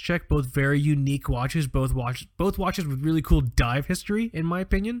the wrist check. Both very unique watches. Both watches with really cool dive history, in my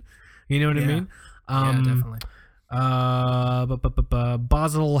opinion. You know what I mean? Yeah, definitely.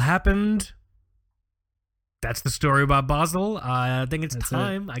 Basel happened. That's the story about Basel. I think it's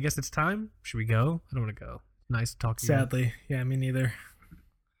time. I guess it's time. Should we go? I don't want to go. Nice to talk to you. Sadly, yeah, me neither.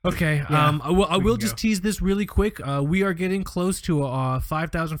 Okay. Yeah, I will just tease this really quick. We are getting close to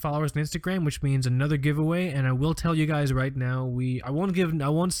 5,000 followers on Instagram, which means another giveaway. And I will tell you guys right now, I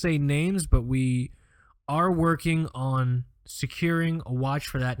won't say names, but we are working on securing a watch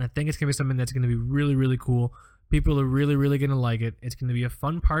for that, and I think it's gonna be something that's gonna be really, really cool. People are really, really gonna like it. It's gonna be a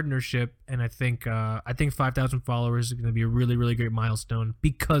fun partnership, and I think 5,000 followers is gonna be a really, really great milestone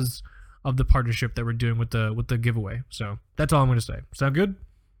because of the partnership that we're doing with the giveaway. So that's all I'm gonna say. Sound good?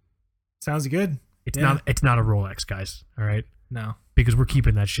 Sounds good. It's not a Rolex, guys. All right. No. Because we're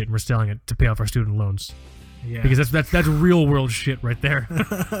keeping that shit and we're selling it to pay off our student loans. Yeah. Because that's real world shit right there.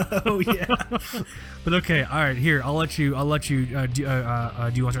 Oh yeah. But okay, all right. Here, I'll let you. Do you want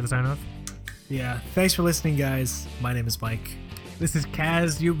to start the sign off? Yeah. Thanks for listening, guys. My name is Mike. This is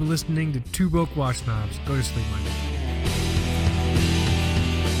Kaz. You've been listening to Two Broke Watch Snobs. Go to sleep, my man.